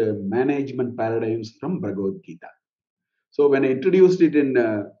entitled Management Paradigms from Bhagavad Gita. So when I introduced it in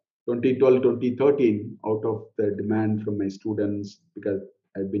 2012, 2013, out of the demand from my students, because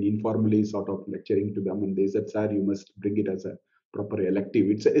I've been informally sort of lecturing to them, and they said, "Sir, you must bring it as a proper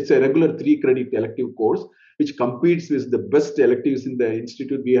elective." It's a regular 3 credit elective course, which competes with the best electives in the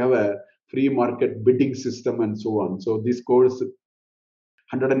institute. We have a free market bidding system and so on. So this course,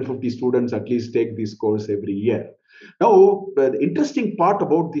 150 students at least take this course every year. Now, the interesting part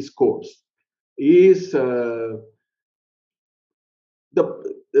about this course is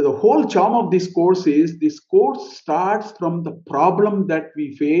the whole charm of this course is this course starts from the problem that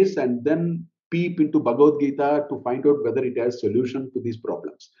we face and then peep into Bhagavad Gita to find out whether it has solution to these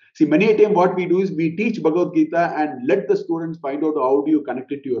problems. See, many a time what we do is we teach Bhagavad Gita and let the students find out how do you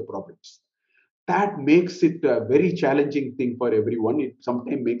connect it to your problems. That makes it a very challenging thing for everyone. It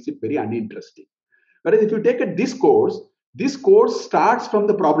sometimes makes it very uninteresting. Whereas if you take a this course starts from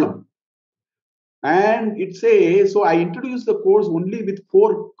the problem. And it says, so I introduced the course only with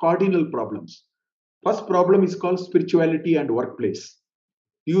 4 cardinal problems. First problem is called spirituality and workplace.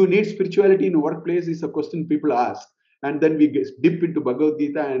 Do you need spirituality in workplace is a question people ask. And then we dip into Bhagavad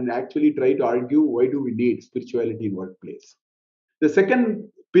Gita and actually try to argue why do we need spirituality in workplace. The second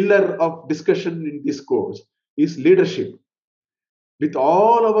pillar of discussion in this course is leadership. With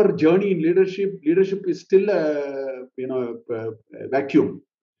all our journey in leadership, leadership is still a vacuum.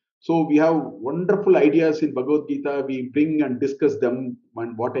 So we have wonderful ideas in Bhagavad Gita. We bring and discuss them,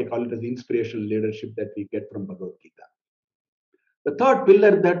 and what I call it as inspirational leadership that we get from Bhagavad Gita. The third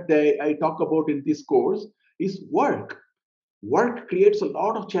pillar that I talk about in this course is work. Work creates a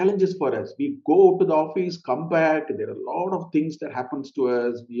lot of challenges for us. We go to the office, come back, there are a lot of things that happens to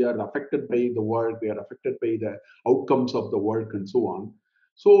us. We are affected by the work, we are affected by the outcomes of the work and so on.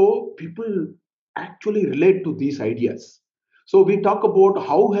 So people actually relate to these ideas. So we talk about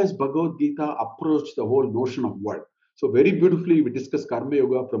how has Bhagavad Gita approached the whole notion of work. So very beautifully we discuss Karma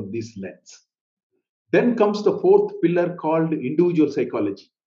Yoga from this lens. Then comes the fourth pillar called individual psychology.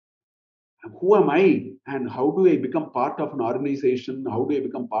 Who am I and how do I become part of an organization? How do I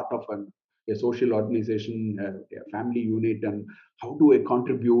become part of a social organization, a family unit, and how do I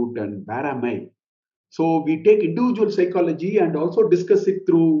contribute and where am I? So we take individual psychology and also discuss it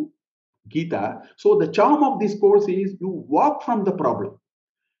through Gita. So the charm of this course is you walk from the problem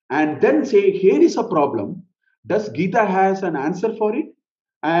and then say, here is a problem. Does Gita has an answer for it?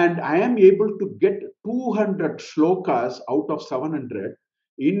 And I am able to get 200 shlokas out of 700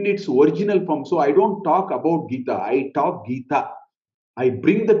 in its original form. So I don't talk about Gita, I talk Gita. I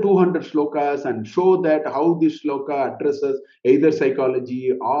bring the 200 shlokas and show that how this shloka addresses either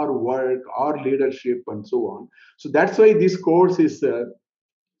psychology or work or leadership and so on. So that's why this course is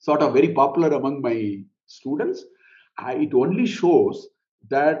sort of very popular among my students. It only shows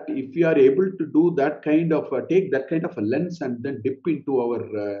that if we are able to do that kind of take that kind of a lens and then dip into our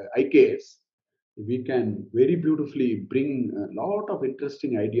IKS, we can very beautifully bring a lot of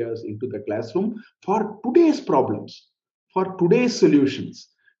interesting ideas into the classroom for today's problems, for today's solutions.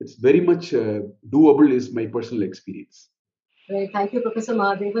 It's very much doable, is my personal experience. Right. Thank you, Professor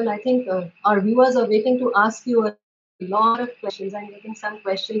Mahadevan. I think our viewers are waiting to ask you a lot of questions. I'm getting some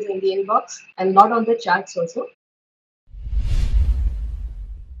questions in the inbox and not on the chats also.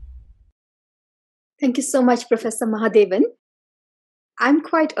 Thank you so much, Professor Mahadevan. I'm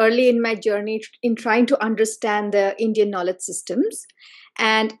quite early in my journey in trying to understand the Indian knowledge systems.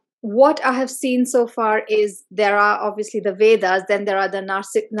 And what I have seen so far is there are obviously the Vedas, then there are the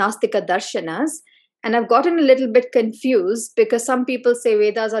Nastika Darshanas. And I've gotten a little bit confused because some people say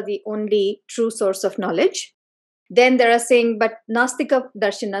Vedas are the only true source of knowledge. Then there are saying, but Nastika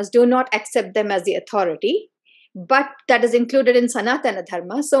Darshanas do not accept them as the authority, but that is included in Sanatana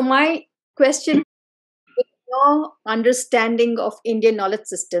Dharma. So my question, your understanding of Indian knowledge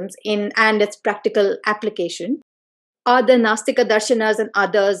systems and its practical application, are the Nastika Darshanas and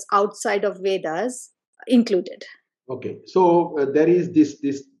others outside of Vedas included? Okay, so there is this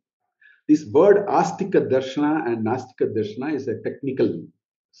word Astika Darshana and Nastika Darshana is a technical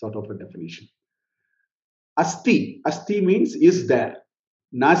sort of a definition. Asti means is there.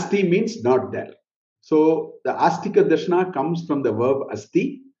 Nasti means not there. So the Astika Darshana comes from the verb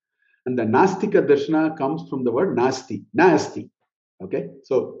asti, and the Nastika Darshana comes from the word nasti, naasti. Okay,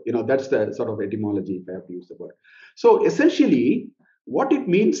 so that's the sort of etymology if I have to use the word. So essentially, what it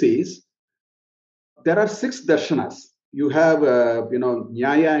means is there are 6 darshanas. You have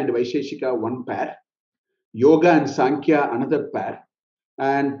Nyaya and Vaisheshika, one pair, Yoga and Sankhya, another pair,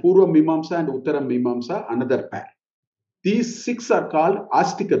 and Purva Mimamsa and Uttara Mimamsa, another pair. These 6 are called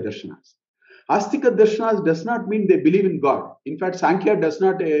Astika Darshanas. Astika Darshanas does not mean they believe in God. In fact, Sankhya does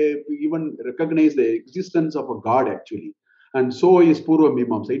not even recognize the existence of a God actually. And so is Purva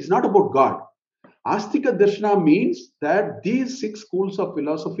Mimamsa. It's not about God. Astika Darshana means that these 6 schools of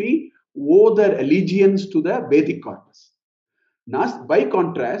philosophy owe their allegiance to the Vedic corpus. By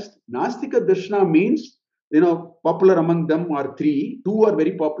contrast, Nastika Darshana means, popular among them are 3. 2 are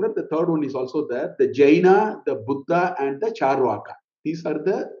very popular. The third one is also there. The Jaina, the Buddha, and the Charvaka. These are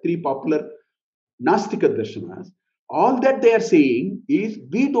the 3 popular Nastika Darshanas. All that they are saying is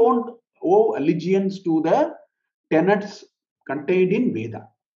we don't owe allegiance to the tenets contained in Veda.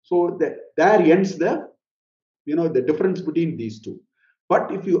 So there ends the difference between these two.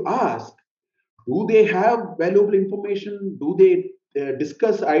 But if you ask, do they have valuable information? Do they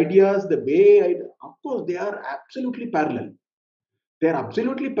discuss ideas the way? Of course, they are absolutely parallel. They are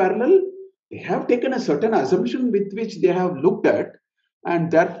absolutely parallel. They have taken a certain assumption with which they have looked at,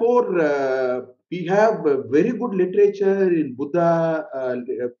 and therefore we have very good literature in Buddha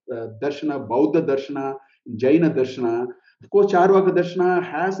Darshana, Bauddha Darshana, Jaina Darshana. Of course, Charvaka Darshana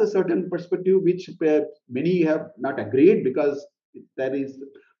has a certain perspective which many have not agreed because there is a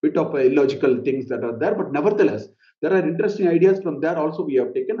bit of illogical things that are there. But nevertheless, there are interesting ideas from there also we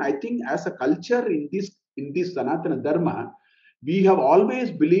have taken. I think as a culture in this Sanatana Dharma, we have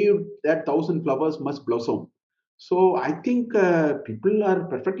always believed that 1,000 flowers must blossom. So I think people are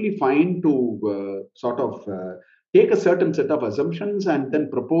perfectly fine to sort of take a certain set of assumptions and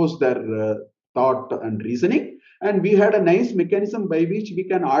then propose their thought and reasoning. And we had a nice mechanism by which we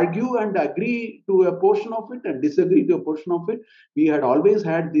can argue and agree to a portion of it and disagree to a portion of it. We had always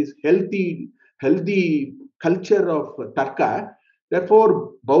had this healthy culture of tarka.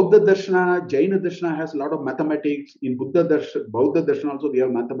 Therefore, Bauddha Darshana, Jaina Darshana has a lot of mathematics. In Bauddha Darshana also we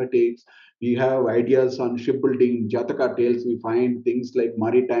have mathematics. We have ideas on shipbuilding, Jataka tales, we find things like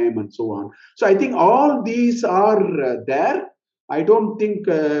maritime and so on. So I think all these are there. I don't think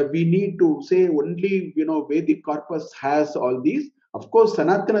we need to say only, Vedic corpus has all these. Of course,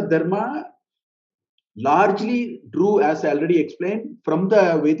 Sanatana Dharma largely drew, as I already explained, from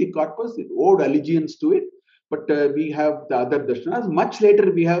the Vedic corpus. It owed allegiance to it. But we have the other darshanas. Much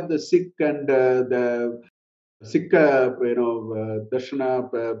later, we have the Sikh and the Sikh, darshana.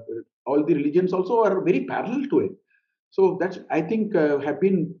 All the religions also are very parallel to it. So that's, I think, have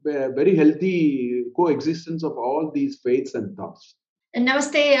been very healthy coexistence of all these faiths and thoughts.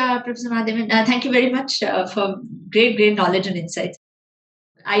 Namaste, Professor Mahadevan. Thank you very much for great knowledge and insights.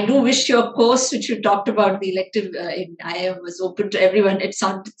 I do wish your course, which you talked about, the elective in IIM, was open to everyone. It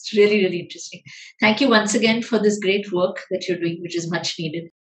sounds really, really interesting. Thank you once again for this great work that you're doing, which is much needed.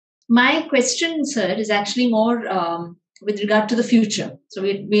 My question, sir, is actually more with regard to the future. So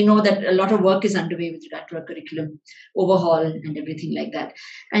we know that a lot of work is underway with regard to a curriculum overhaul and everything like that.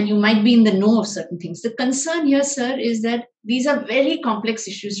 And you might be in the know of certain things. The concern here, sir, is that these are very complex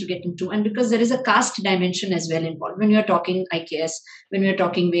issues to get into. And because there is a caste dimension as well involved. When you're talking IKS, when we're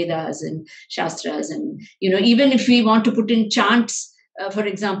talking Vedas and Shastras, and, even if we want to put in chants, for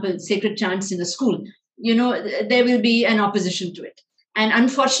example, sacred chants in a school, there will be an opposition to it. And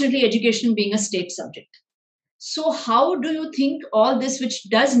unfortunately, education being a state subject. So how do you think all this, which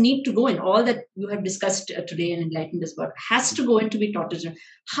does need to go in, all that you have discussed today and enlightened us about, has to go in to be taught?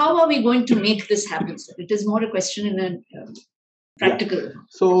 How are we going to make this happen, sir? It is more a question in a practical. Yeah.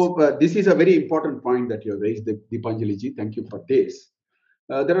 So this is a very important point that you have raised, Deepanjali ji. Thank you for this.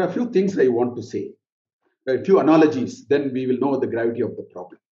 There are a few things I want to say, a few analogies, then we will know the gravity of the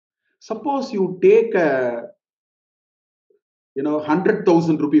problem. Suppose you take a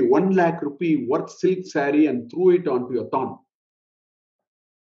 100,000 rupee, 1 lakh rupee worth silk saree and threw it onto your thorn.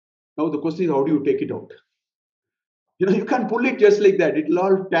 Now the question is, how do you take it out? You can't pull it just like that. It'll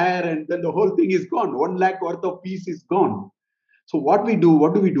all tear and then the whole thing is gone. 1 lakh worth of piece is gone. So what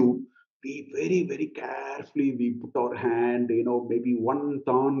do we do? We very, very carefully, we put our hand, maybe one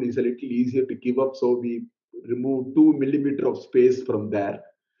thorn is a little easier to give up. So we remove 2 millimeters of space from there.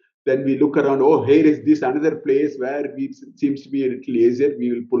 Then we look around, oh, here is this another place where it seems to be a little easier,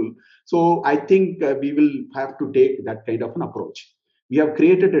 we will pull. So I think we will have to take that kind of an approach. We have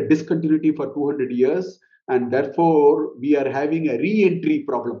created a discontinuity for 200 years, and therefore we are having a re-entry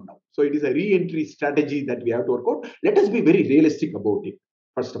problem now. So it is a re-entry strategy that we have to work out. Let us be very realistic about it,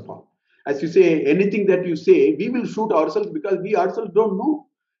 first of all. As you say, anything that you say, we will shoot ourselves because we ourselves don't know.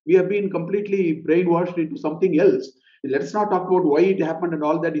 We have been completely brainwashed into something else. Let's not talk about why it happened and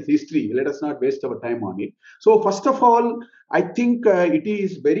all that is history. Let us not waste our time on it. So first of all, I think it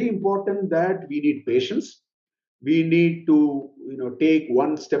is very important that we need patience. We need to take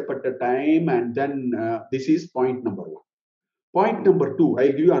one step at a time, and then this is point number one. Point number two, I'll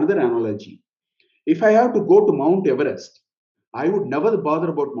give you another analogy. If I have to go to Mount Everest, I would never bother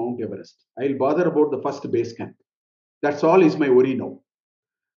about Mount Everest. I'll bother about the first base camp. That's all is my worry now.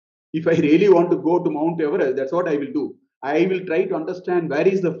 If I really want to go to Mount Everest, that's what I will do. I will try to understand where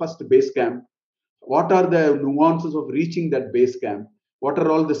is the first base camp, what are the nuances of reaching that base camp, what are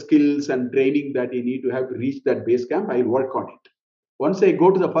all the skills and training that you need to have to reach that base camp. I'll work on it. Once I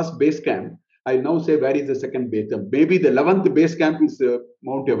go to the first base camp, I'll now say where is the second base camp. Maybe the 11th base camp is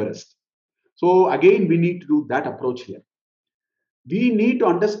Mount Everest. So again, we need to do that approach here. We need to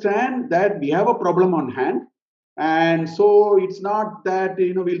understand that we have a problem on hand. And so it's not that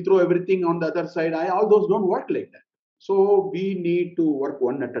we'll throw everything on the other side. All those don't work like that. So we need to work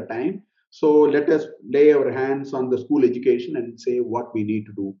one at a time. So let us lay our hands on the school education and say what we need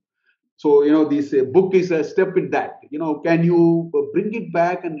to do. So this book is a step in that. Can you bring it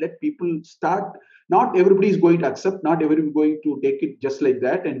back and let people start? Not everybody is going to accept. Not everybody is going to take it just like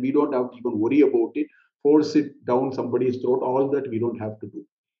that, and we don't have to even worry about it. Force it down somebody's throat. All that we don't have to do.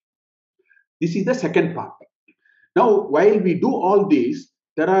 This is the second part. Now, while we do all these,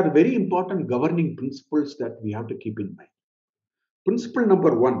 there are very important governing principles that we have to keep in mind. Principle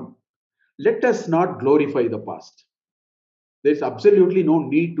number one, let us not glorify the past. There's absolutely no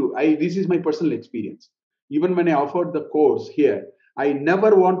need to. This is my personal experience. Even when I offered the course here, I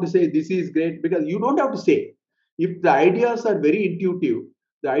never want to say this is great, because you don't have to say. If the ideas are very intuitive,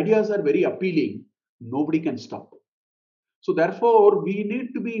 the ideas are very appealing, nobody can stop. So therefore, we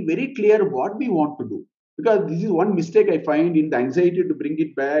need to be very clear what we want to do. Because this is one mistake I find in the anxiety to bring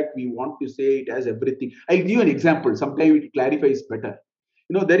it back. We want to say it has everything. I'll give you an example. Sometimes it clarifies better.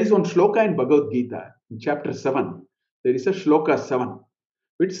 There is one shloka in Bhagavad Gita, in chapter 7. There is a shloka 7,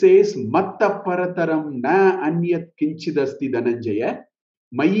 which says, Matta parataram na anyat kinchidasti dhananjaya,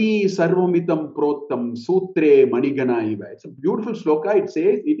 mayi sarvamitam protam sutre manigana iva. It's a beautiful shloka. It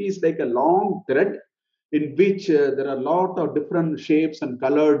says it is like a long thread in which there are a lot of different shapes and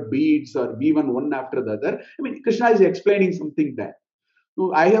colored beads are woven one after the other. Krishna is explaining something there.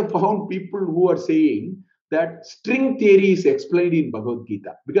 So I have found people who are saying that string theory is explained in Bhagavad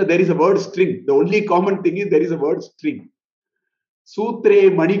Gita, because there is a word string. The only common thing is there is a word string. Sutre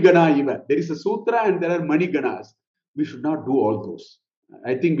manigana iva. There is a sutra and there are maniganas. We should not do all those.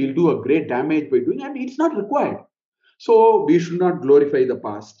 I think we'll do a great damage by doing it, and it's not required. So we should not glorify the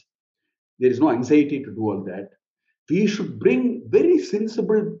past. There is no anxiety to do all that. We should bring very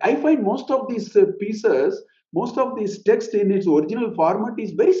sensible. I find most of these pieces Most of this text in its original format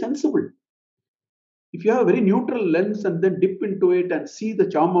is very sensible. If you have a very neutral lens and then dip into it and see the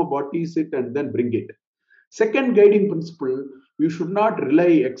charm of what is it and then bring it. Second guiding principle, we should not rely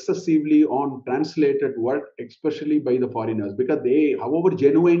excessively on translated work, especially by the foreigners, because they, however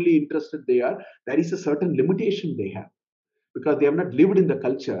genuinely interested they are, there is a certain limitation they have. Because they have not lived in the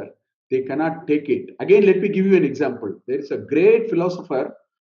culture, they cannot take it. Again, let me give you an example. There is a great philosopher,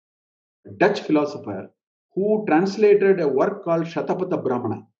 Dutch philosopher, who translated a work called Shatapatha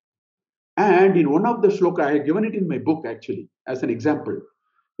Brahmana. And in one of the shloka, I have given it in my book actually, as an example.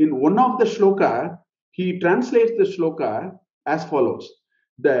 In one of the shloka, he translates the shloka as follows.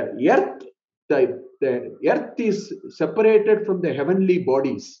 The earth is separated from the heavenly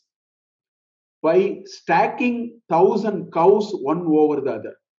bodies by stacking 1,000 cows one over the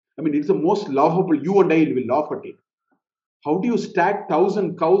other. I mean, it's the most laughable. You and I will laugh at it. How do you stack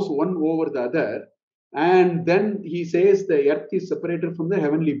 1,000 cows one over the other? And then he says the earth is separated from the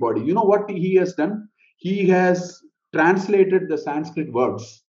heavenly body. You know what he has done? He has translated the Sanskrit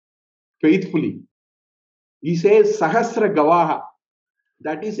words faithfully. He says Sahasra Gavaha.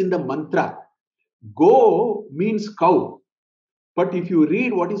 That is in the mantra. Go means cow. But if you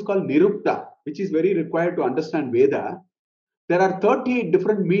read what is called Nirukta, which is very required to understand Veda, there are 38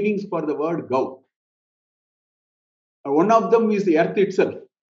 different meanings for the word Gau. One of them is the earth itself.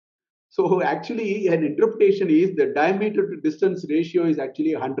 So actually, an interpretation is the diameter to distance ratio is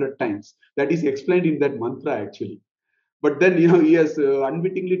actually 100 times. That is explained in that mantra actually. But then, he has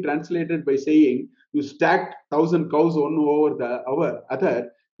unwittingly translated by saying, you stack 1,000 cows one over the other,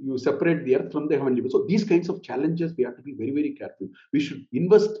 you separate the earth from the heavenly. So these kinds of challenges, we have to be very, very careful. We should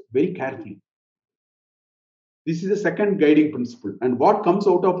invest very carefully. This is the second guiding principle. And what comes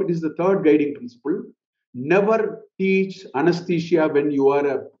out of it is the third guiding principle. Never teach anesthesia when you are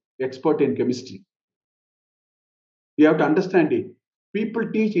an expert in chemistry. We have to understand it.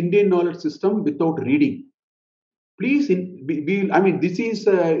 People teach Indian knowledge system without reading. Please, this is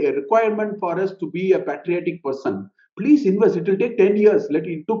a requirement for us to be a patriotic person. Please invest. It will take 10 years.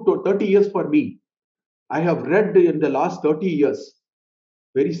 It took 30 years for me. I have read in the last 30 years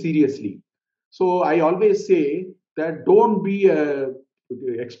very seriously. So I always say that don't be an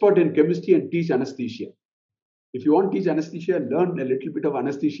expert in chemistry and teach anesthesia. If you want to teach anesthesia, learn a little bit of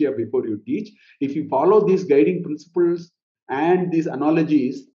anesthesia before you teach. If you follow these guiding principles and these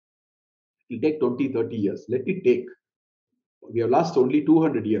analogies, it will take 20, 30 years. Let it take. We have lost only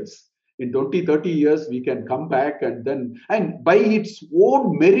 200 years. In 20, 30 years, we can come back and by its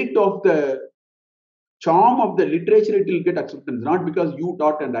own merit of the charm of the literature, it will get acceptance, not because you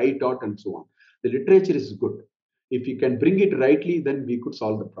taught and I taught and so on. The literature is good. If you can bring it rightly, then we could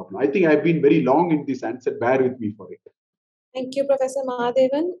solve the problem. I think I've been very long in this answer. Bear with me for it. Thank you, Professor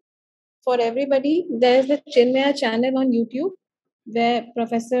Mahadevan. For everybody, there is a Chinmaya channel on YouTube where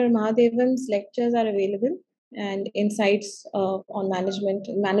Professor Mahadevan's lectures are available and insights on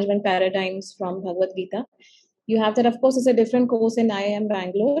management paradigms from Bhagavad Gita. You have that, of course, it's a different course in IIM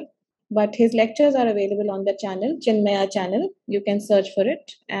Bangalore, but his lectures are available on the channel, Chinmaya channel. You can search for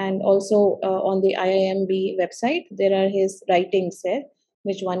it. And also on the IIMB website, there are his writings there,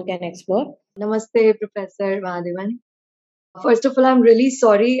 which one can explore. Namaste, Professor Mahadevan. First of all, I'm really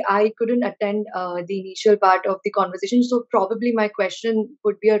sorry I couldn't attend the initial part of the conversation, so probably my question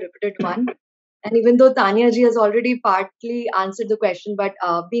would be a repeated one. And even though Tanya ji has already partly answered the question, but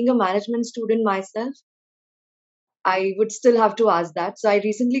being a management student myself, I would still have to ask that. So I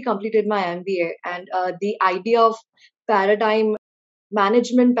recently completed my MBA, and the idea of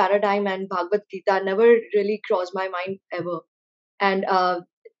management paradigm and Bhagavad Gita never really crossed my mind ever. And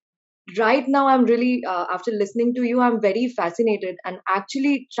right now I'm really after listening to you, I'm very fascinated and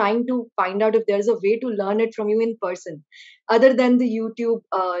actually trying to find out if there's a way to learn it from you in person other than the YouTube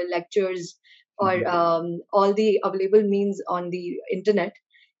lectures or all the available means on the internet.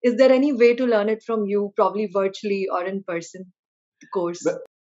 Is there any way to learn it from you, probably virtually or in person, the course?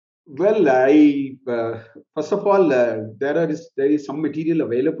 Well, first of all, there is some material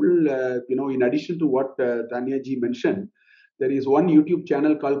available. In addition to what Tanya ji mentioned, there is one YouTube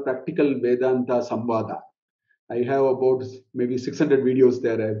channel called Practical Vedanta Samvada. I have about maybe 600 videos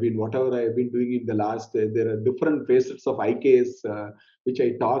there. Whatever I have been doing in the last, there are different facets of IKS which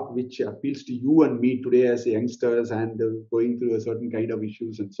I talk, which appeals to you and me today as youngsters and going through a certain kind of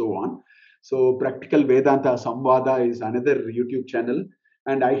issues and so on. So Practical Vedanta Samvada is another YouTube channel.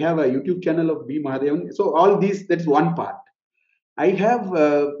 And I have a YouTube channel of B. Mahadevan. So all these, that's one part. I have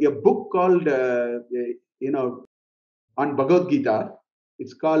a book called, on Bhagavad Gita.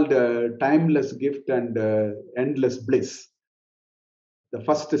 It's called Timeless Gift and Endless Bliss. the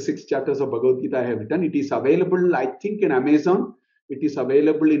first 6 chapters of Bhagavad Gita I have written. It is available, I think, in Amazon. It is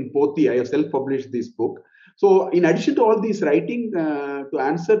available in Poti. I have self-published this book. So in addition to all these writing, to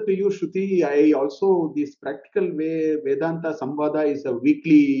answer to you, Shruti, I also, this practical way, Vedanta Samvada is a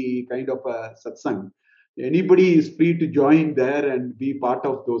weekly kind of a satsang. Anybody is free to join there and be part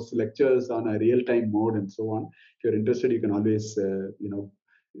of those lectures on a real-time mode and so on. If you're interested, you can always,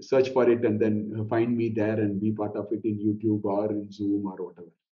 search for it and then find me there and be part of it in YouTube or in Zoom or whatever.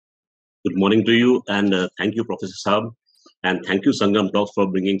 Good morning to you, and thank you, Professor Saab, and thank you, Sangam Talks, for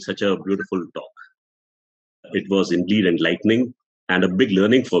bringing such a beautiful talk. It was indeed enlightening and a big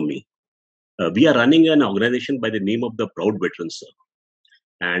learning for me. We are running an organization by the name of the Proud Veterans, sir.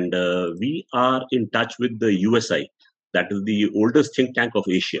 And we are in touch with the USI, that is the oldest think tank of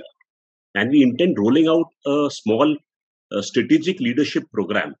Asia. And we intend rolling out a small strategic leadership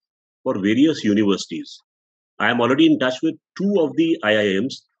program for various universities. I am already in touch with 2 of the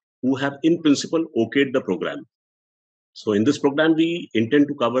IIMs who have in principle okayed the program. So in this program, we intend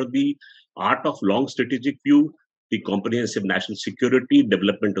to cover the art of long strategic view, the comprehensive national security,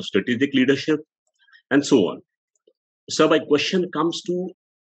 development of strategic leadership, and so on. So my question comes to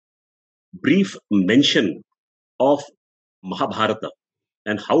brief mention of Mahabharata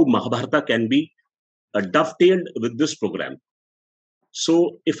and how Mahabharata can be dovetailed with this program.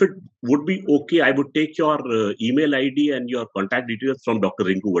 So if it would be okay, I would take your email ID and your contact details from Dr.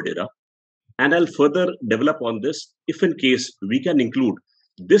 Rinkoo Wadhera, and I'll further develop on this if in case we can include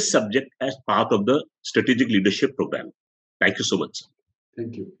this subject as part of the strategic leadership program. Thank you so much, sir.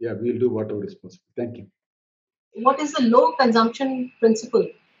 Thank you. Yeah, we'll do whatever is possible. Thank you. What is the low consumption principle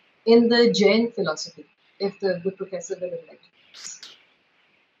in the Jain philosophy, if the good professor will enlighten?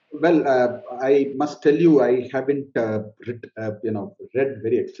 Well, I must tell you, I haven't read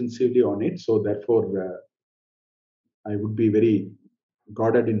very extensively on it, so therefore I would be very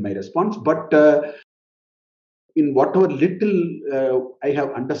guarded in my response. But in whatever little I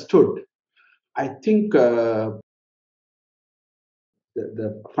have understood, I think the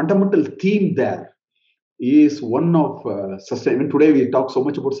fundamental theme there is one of sustainability. Today we talk so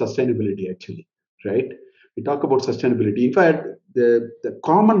much about sustainability, actually, right? We talk about sustainability. In fact, the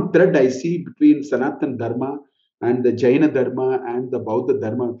common thread I see between Sanatan Dharma and the Jaina Dharma and the Bauddha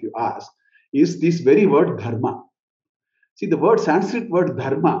Dharma, if you ask, is this very word dharma. See, the word Sanskrit word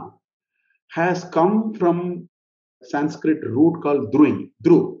dharma has come from Sanskrit root called drui.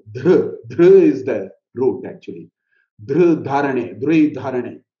 Dhr is the root, actually. Drui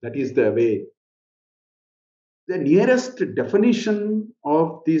dharane. That is the way. The nearest definition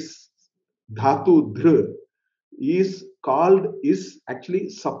of this dhatu dhr is actually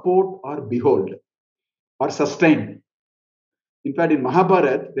support or behold or sustain. In fact, in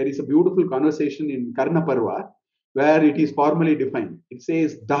Mahabharata, there is a beautiful conversation in Karna Parva where it is formally defined. It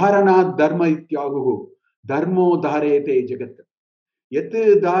says, Dharana dharma ityaguhu, dharmo dharete jagat. Yat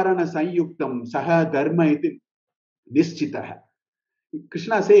dharana sanyuktam saha dharma iti nischitaha.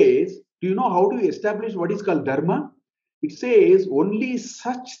 Krishna says, do you know how to establish what is called dharma? It says only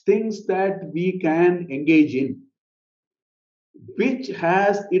such things that we can engage in, which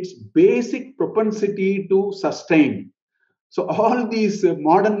has its basic propensity to sustain. So all these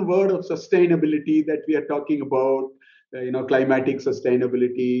modern word of sustainability that we are talking about, climatic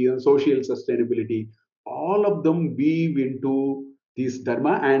sustainability, social sustainability, all of them weave into this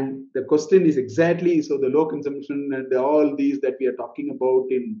dharma. And the question is exactly, so the low consumption and all these that we are talking about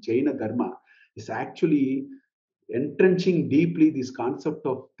in Jaina dharma is actually entrenching deeply this concept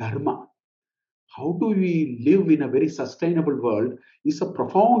of dharma. How do we live in a very sustainable world is a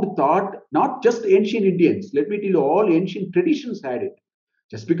profound thought, not just ancient Indians. Let me tell you, all ancient traditions had it.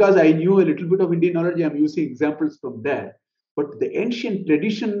 Just because I knew a little bit of Indian knowledge, I'm using examples from there. But the ancient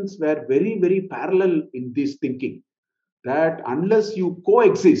traditions were very, very parallel in this thinking, that unless you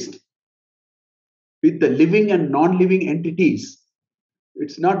coexist with the living and non-living entities,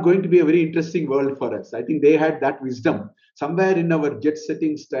 it's not going to be a very interesting world for us. I think they had that wisdom. Somewhere in our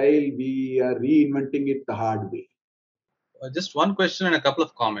jet-setting style, we are reinventing it the hard way. Just one question and a couple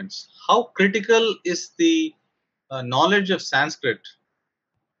of comments. How critical is the knowledge of Sanskrit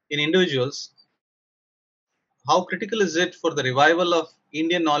in individuals? How critical is it for the revival of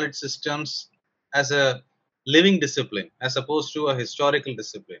Indian knowledge systems as a living discipline as opposed to a historical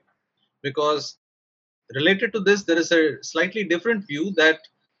discipline? Because related to this, there is a slightly different view that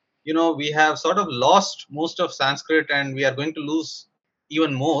we have sort of lost most of Sanskrit and we are going to lose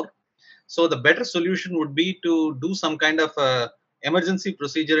even more. So the better solution would be to do some kind of emergency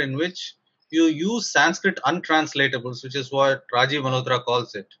procedure in which you use Sanskrit untranslatables, which is what Rajiv Malhotra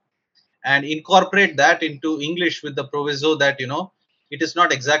calls it, and incorporate that into English with the proviso that it is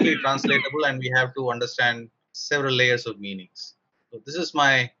not exactly translatable, and we have to understand several layers of meanings. So this is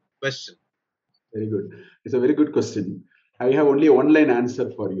my question. Very good. It's a very good question. I have only one line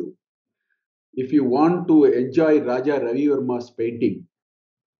answer for you. If you want to enjoy Raja Ravi Verma's painting,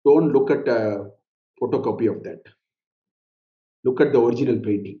 don't look at a photocopy of that. Look at the original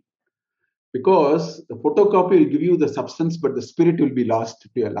painting. Because the photocopy will give you the substance, but the spirit will be lost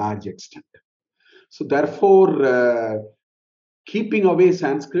to a large extent. So therefore, keeping away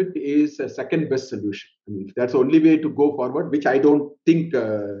Sanskrit is a second best solution. I mean, if that's the only way to go forward, which I don't think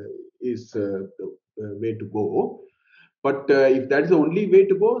is the way to go. But if that's the only way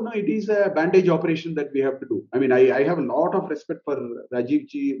to go, no, it is a bandage operation that we have to do. I mean, I have a lot of respect for Rajiv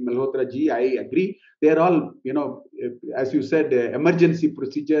ji, Malhotra ji. I agree. They are all, as you said, emergency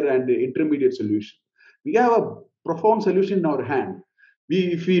procedure and intermediate solution. We have a profound solution in our hand.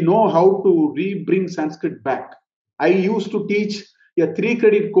 If we know how to bring Sanskrit back. I used to teach a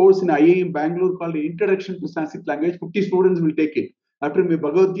 3-credit course in IIM Bangalore called Introduction to Sanskrit Language. 50 students will take it. After my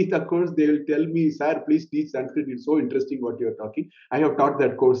Bhagavad Gita course, they will tell me, sir, please teach Sanskrit. It's so interesting what you are talking. I have taught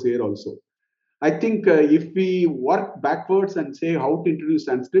that course here also. I think if we work backwards and say how to introduce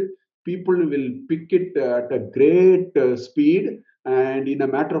Sanskrit, people will pick it at a great speed. And in a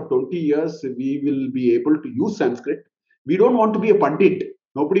matter of 20 years, we will be able to use Sanskrit. We don't want to be a Pandit.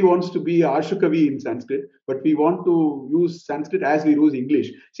 Nobody wants to be Ashukavi in Sanskrit, but we want to use Sanskrit as we use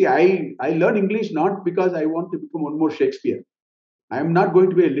English. See, I learn English not because I want to become one more Shakespeare. I am not going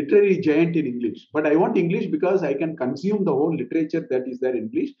to be a literary giant in English, but I want English because I can consume the whole literature that is there in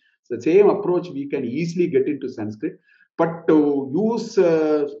English. So the same approach we can easily get into Sanskrit, but to use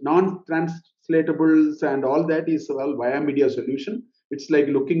non-translatables and all that is well via media solution. It's like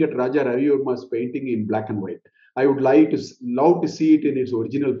looking at Raja Ravi Verma's painting in black and white. I would love to see it in its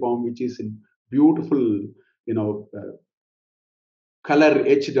original form, which is in beautiful, color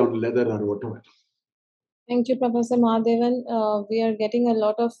etched on leather or whatever. Thank you, Professor Mahadevan. We are getting a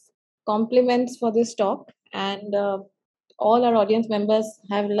lot of compliments for this talk, and all our audience members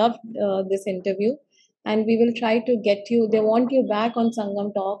have loved this interview. And we will try to get you, they want you back on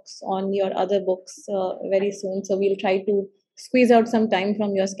Sangam Talks on your other books very soon. So we'll try to squeeze out some time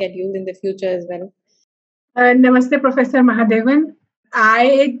from your schedule in the future as well. Namaste, Professor Mahadevan.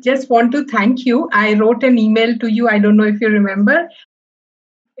 I just want to thank you. I wrote an email to you. I don't know if you remember.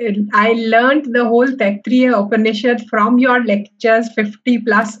 I learned the whole Taittiriya Upanishad from your lectures, 50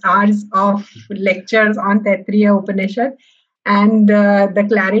 plus hours of lectures on Taittiriya Upanishad. And the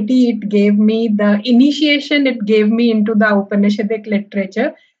clarity it gave me, the initiation it gave me into the Upanishadic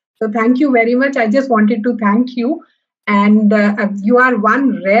literature. So thank you very much. I just wanted to thank you. And you are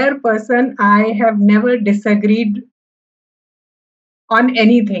one rare person I have never disagreed on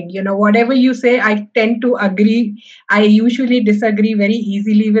anything. Whatever you say, I tend to agree. I usually disagree very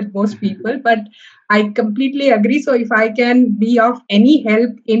easily with most people, but I completely agree. So if I can be of any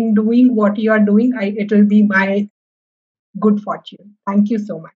help in doing what you are doing, it will be my good fortune. Thank you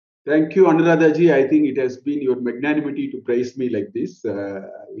so much. Thank you, Anuradha ji. I think it has been your magnanimity to praise me like this.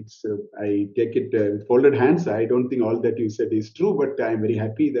 I take it with folded hands. I don't think all that you said is true, but I'm very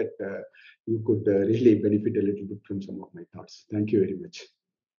happy that you could really benefit a little bit from some of my thoughts. Thank you very much.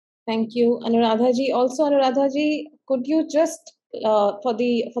 Thank you, Anuradha ji. Also, Anuradha ji, could you just, for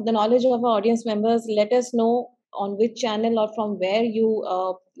the knowledge of our audience members, let us know on which channel or from where you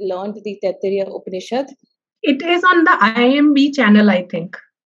learned the Taittiriya Upanishad? It is on the IIM channel, I think.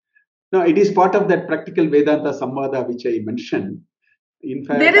 No, it is part of that practical Vedanta Samvada which I mentioned. In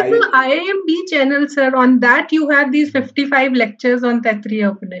fact, there is an IIM channel, sir. On that, you have these 55 lectures on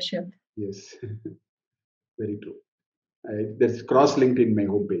Taittiriya Upanishad. Yes, very true. That's cross-linked in my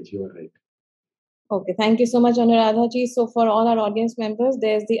homepage. You are right. Okay, thank you so much, Anuradha ji. So for all our audience members,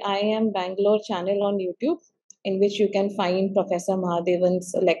 there's the IIM Bangalore channel on YouTube, in which you can find Professor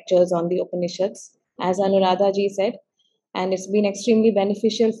Mahadevan's lectures on the Upanishads, as Anuradha ji said. And it's been extremely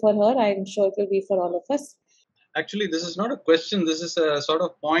beneficial for her. I'm sure it will be for all of us. Actually, this is not a question. This is a sort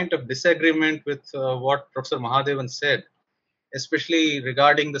of point of disagreement with what Professor Mahadevan said, especially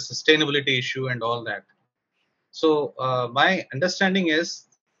regarding the sustainability issue and all that. So my understanding is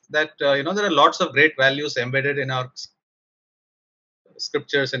that, there are lots of great values embedded in our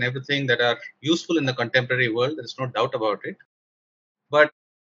scriptures and everything that are useful in the contemporary world. There's no doubt about it. But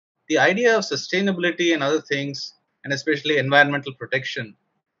the idea of sustainability and other things, and especially environmental protection,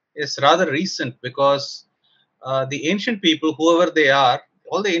 is rather recent because the ancient people, whoever they are,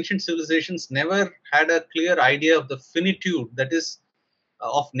 all the ancient civilizations never had a clear idea of the finitude that is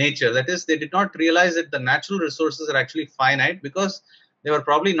of nature. That is, they did not realize that the natural resources are actually finite because they were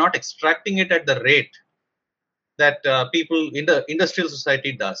probably not extracting it at the rate that people in the industrial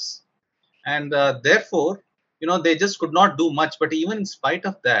society does. And therefore, they just could not do much. But even in spite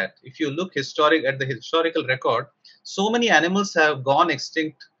of that, if you look at the historical record, so many animals have gone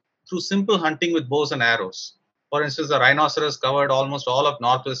extinct through simple hunting with bows and arrows. For instance, the rhinoceros covered almost all of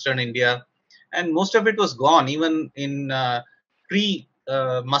northwestern India, and most of it was gone even in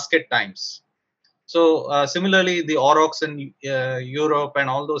pre-musket times. So similarly, the aurochs in Europe and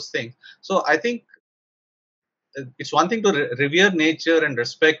all those things. So I think it's one thing to revere nature and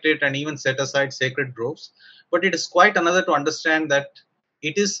respect it and even set aside sacred groves, but it is quite another to understand that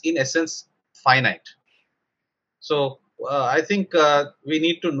it is in essence finite. So I think we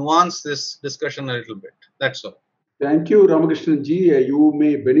need to nuance this discussion a little bit. That's all. Thank you, Ramakrishnan ji. You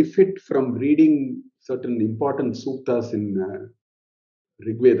may benefit from reading certain important suttas in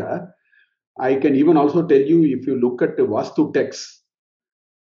Rigveda. I can even also tell you, if you look at the Vastu texts,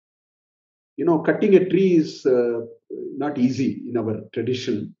 cutting a tree is not easy in our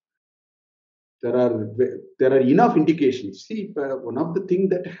tradition. There are enough indications. See, one of the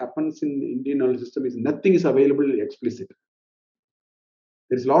things that happens in the Indian knowledge system is nothing is available explicit.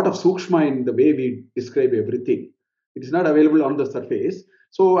 There is a lot of sukshma in the way we describe everything. It is not available on the surface.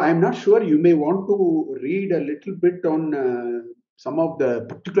 So I'm not sure. You may want to read a little bit on some of the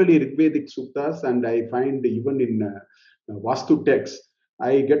particularly Rigvedic suttas, and I find even in Vastu texts,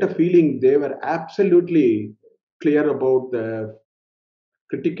 I get a feeling they were absolutely clear about the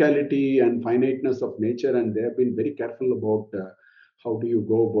criticality and finiteness of nature, and they have been very careful about how do you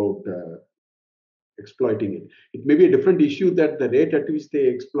go about exploiting it. It may be a different issue that the rate at which they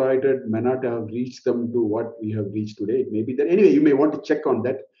exploited may not have reached them to what we have reached today. It may be that. Anyway, you may want to check on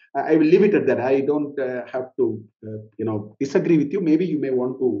that. I will leave it at that. I don't have to, disagree with you. Maybe you may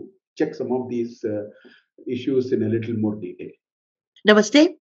want to check some of these issues in a little more detail.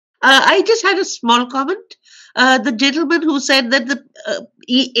 Namaste. I just had a small comment. The gentleman who said that the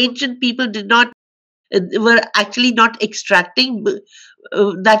ancient people were actually not extracting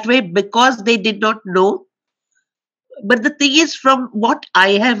that way because they did not know. But the thing is, from what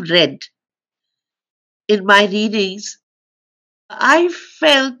I have read in my readings, I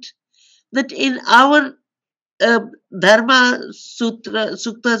felt that in our dharma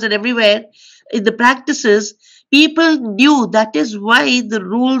sutras and everywhere, in the practices, people knew. That is why the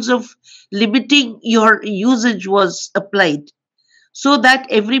rules of limiting your usage was applied, so that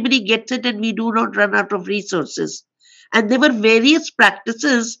everybody gets it and we do not run out of resources. And there were various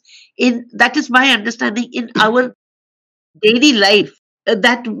practices that is my understanding, in our daily life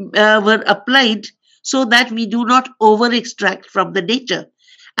that were applied so that we do not over extract from the nature.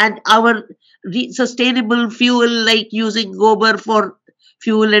 And our sustainable fuel, like using gobar for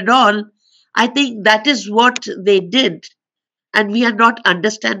fuel and all, I think that is what they did, and we are not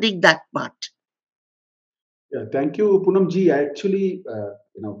understanding that part. Yeah, thank you, Poonamji. Actually,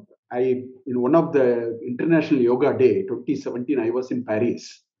 in one of the International Yoga Day 2017, I was in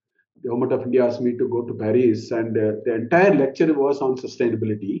Paris. The government of India asked me to go to Paris, and the entire lecture was on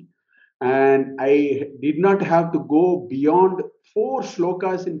sustainability. And I did not have to go beyond 4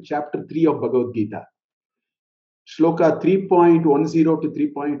 shlokas in chapter 3 of Bhagavad Gita. Shloka 3.10 to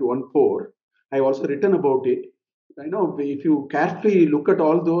 3.14. I also written about it. I know if you carefully look at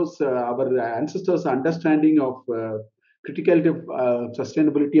all those, our ancestors' understanding of criticality of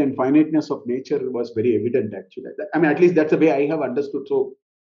sustainability and finiteness of nature was very evident, actually. I mean, at least that's the way I have understood. So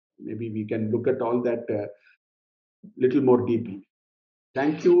maybe we can look at all that little more deeply.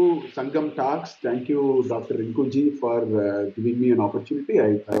 Thank you, Sangam Talks. Thank you, Dr. Rinkoo ji, for giving me an opportunity.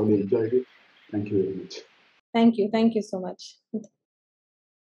 I thoroughly enjoyed it. Thank you very much. Thank you. Thank you so much.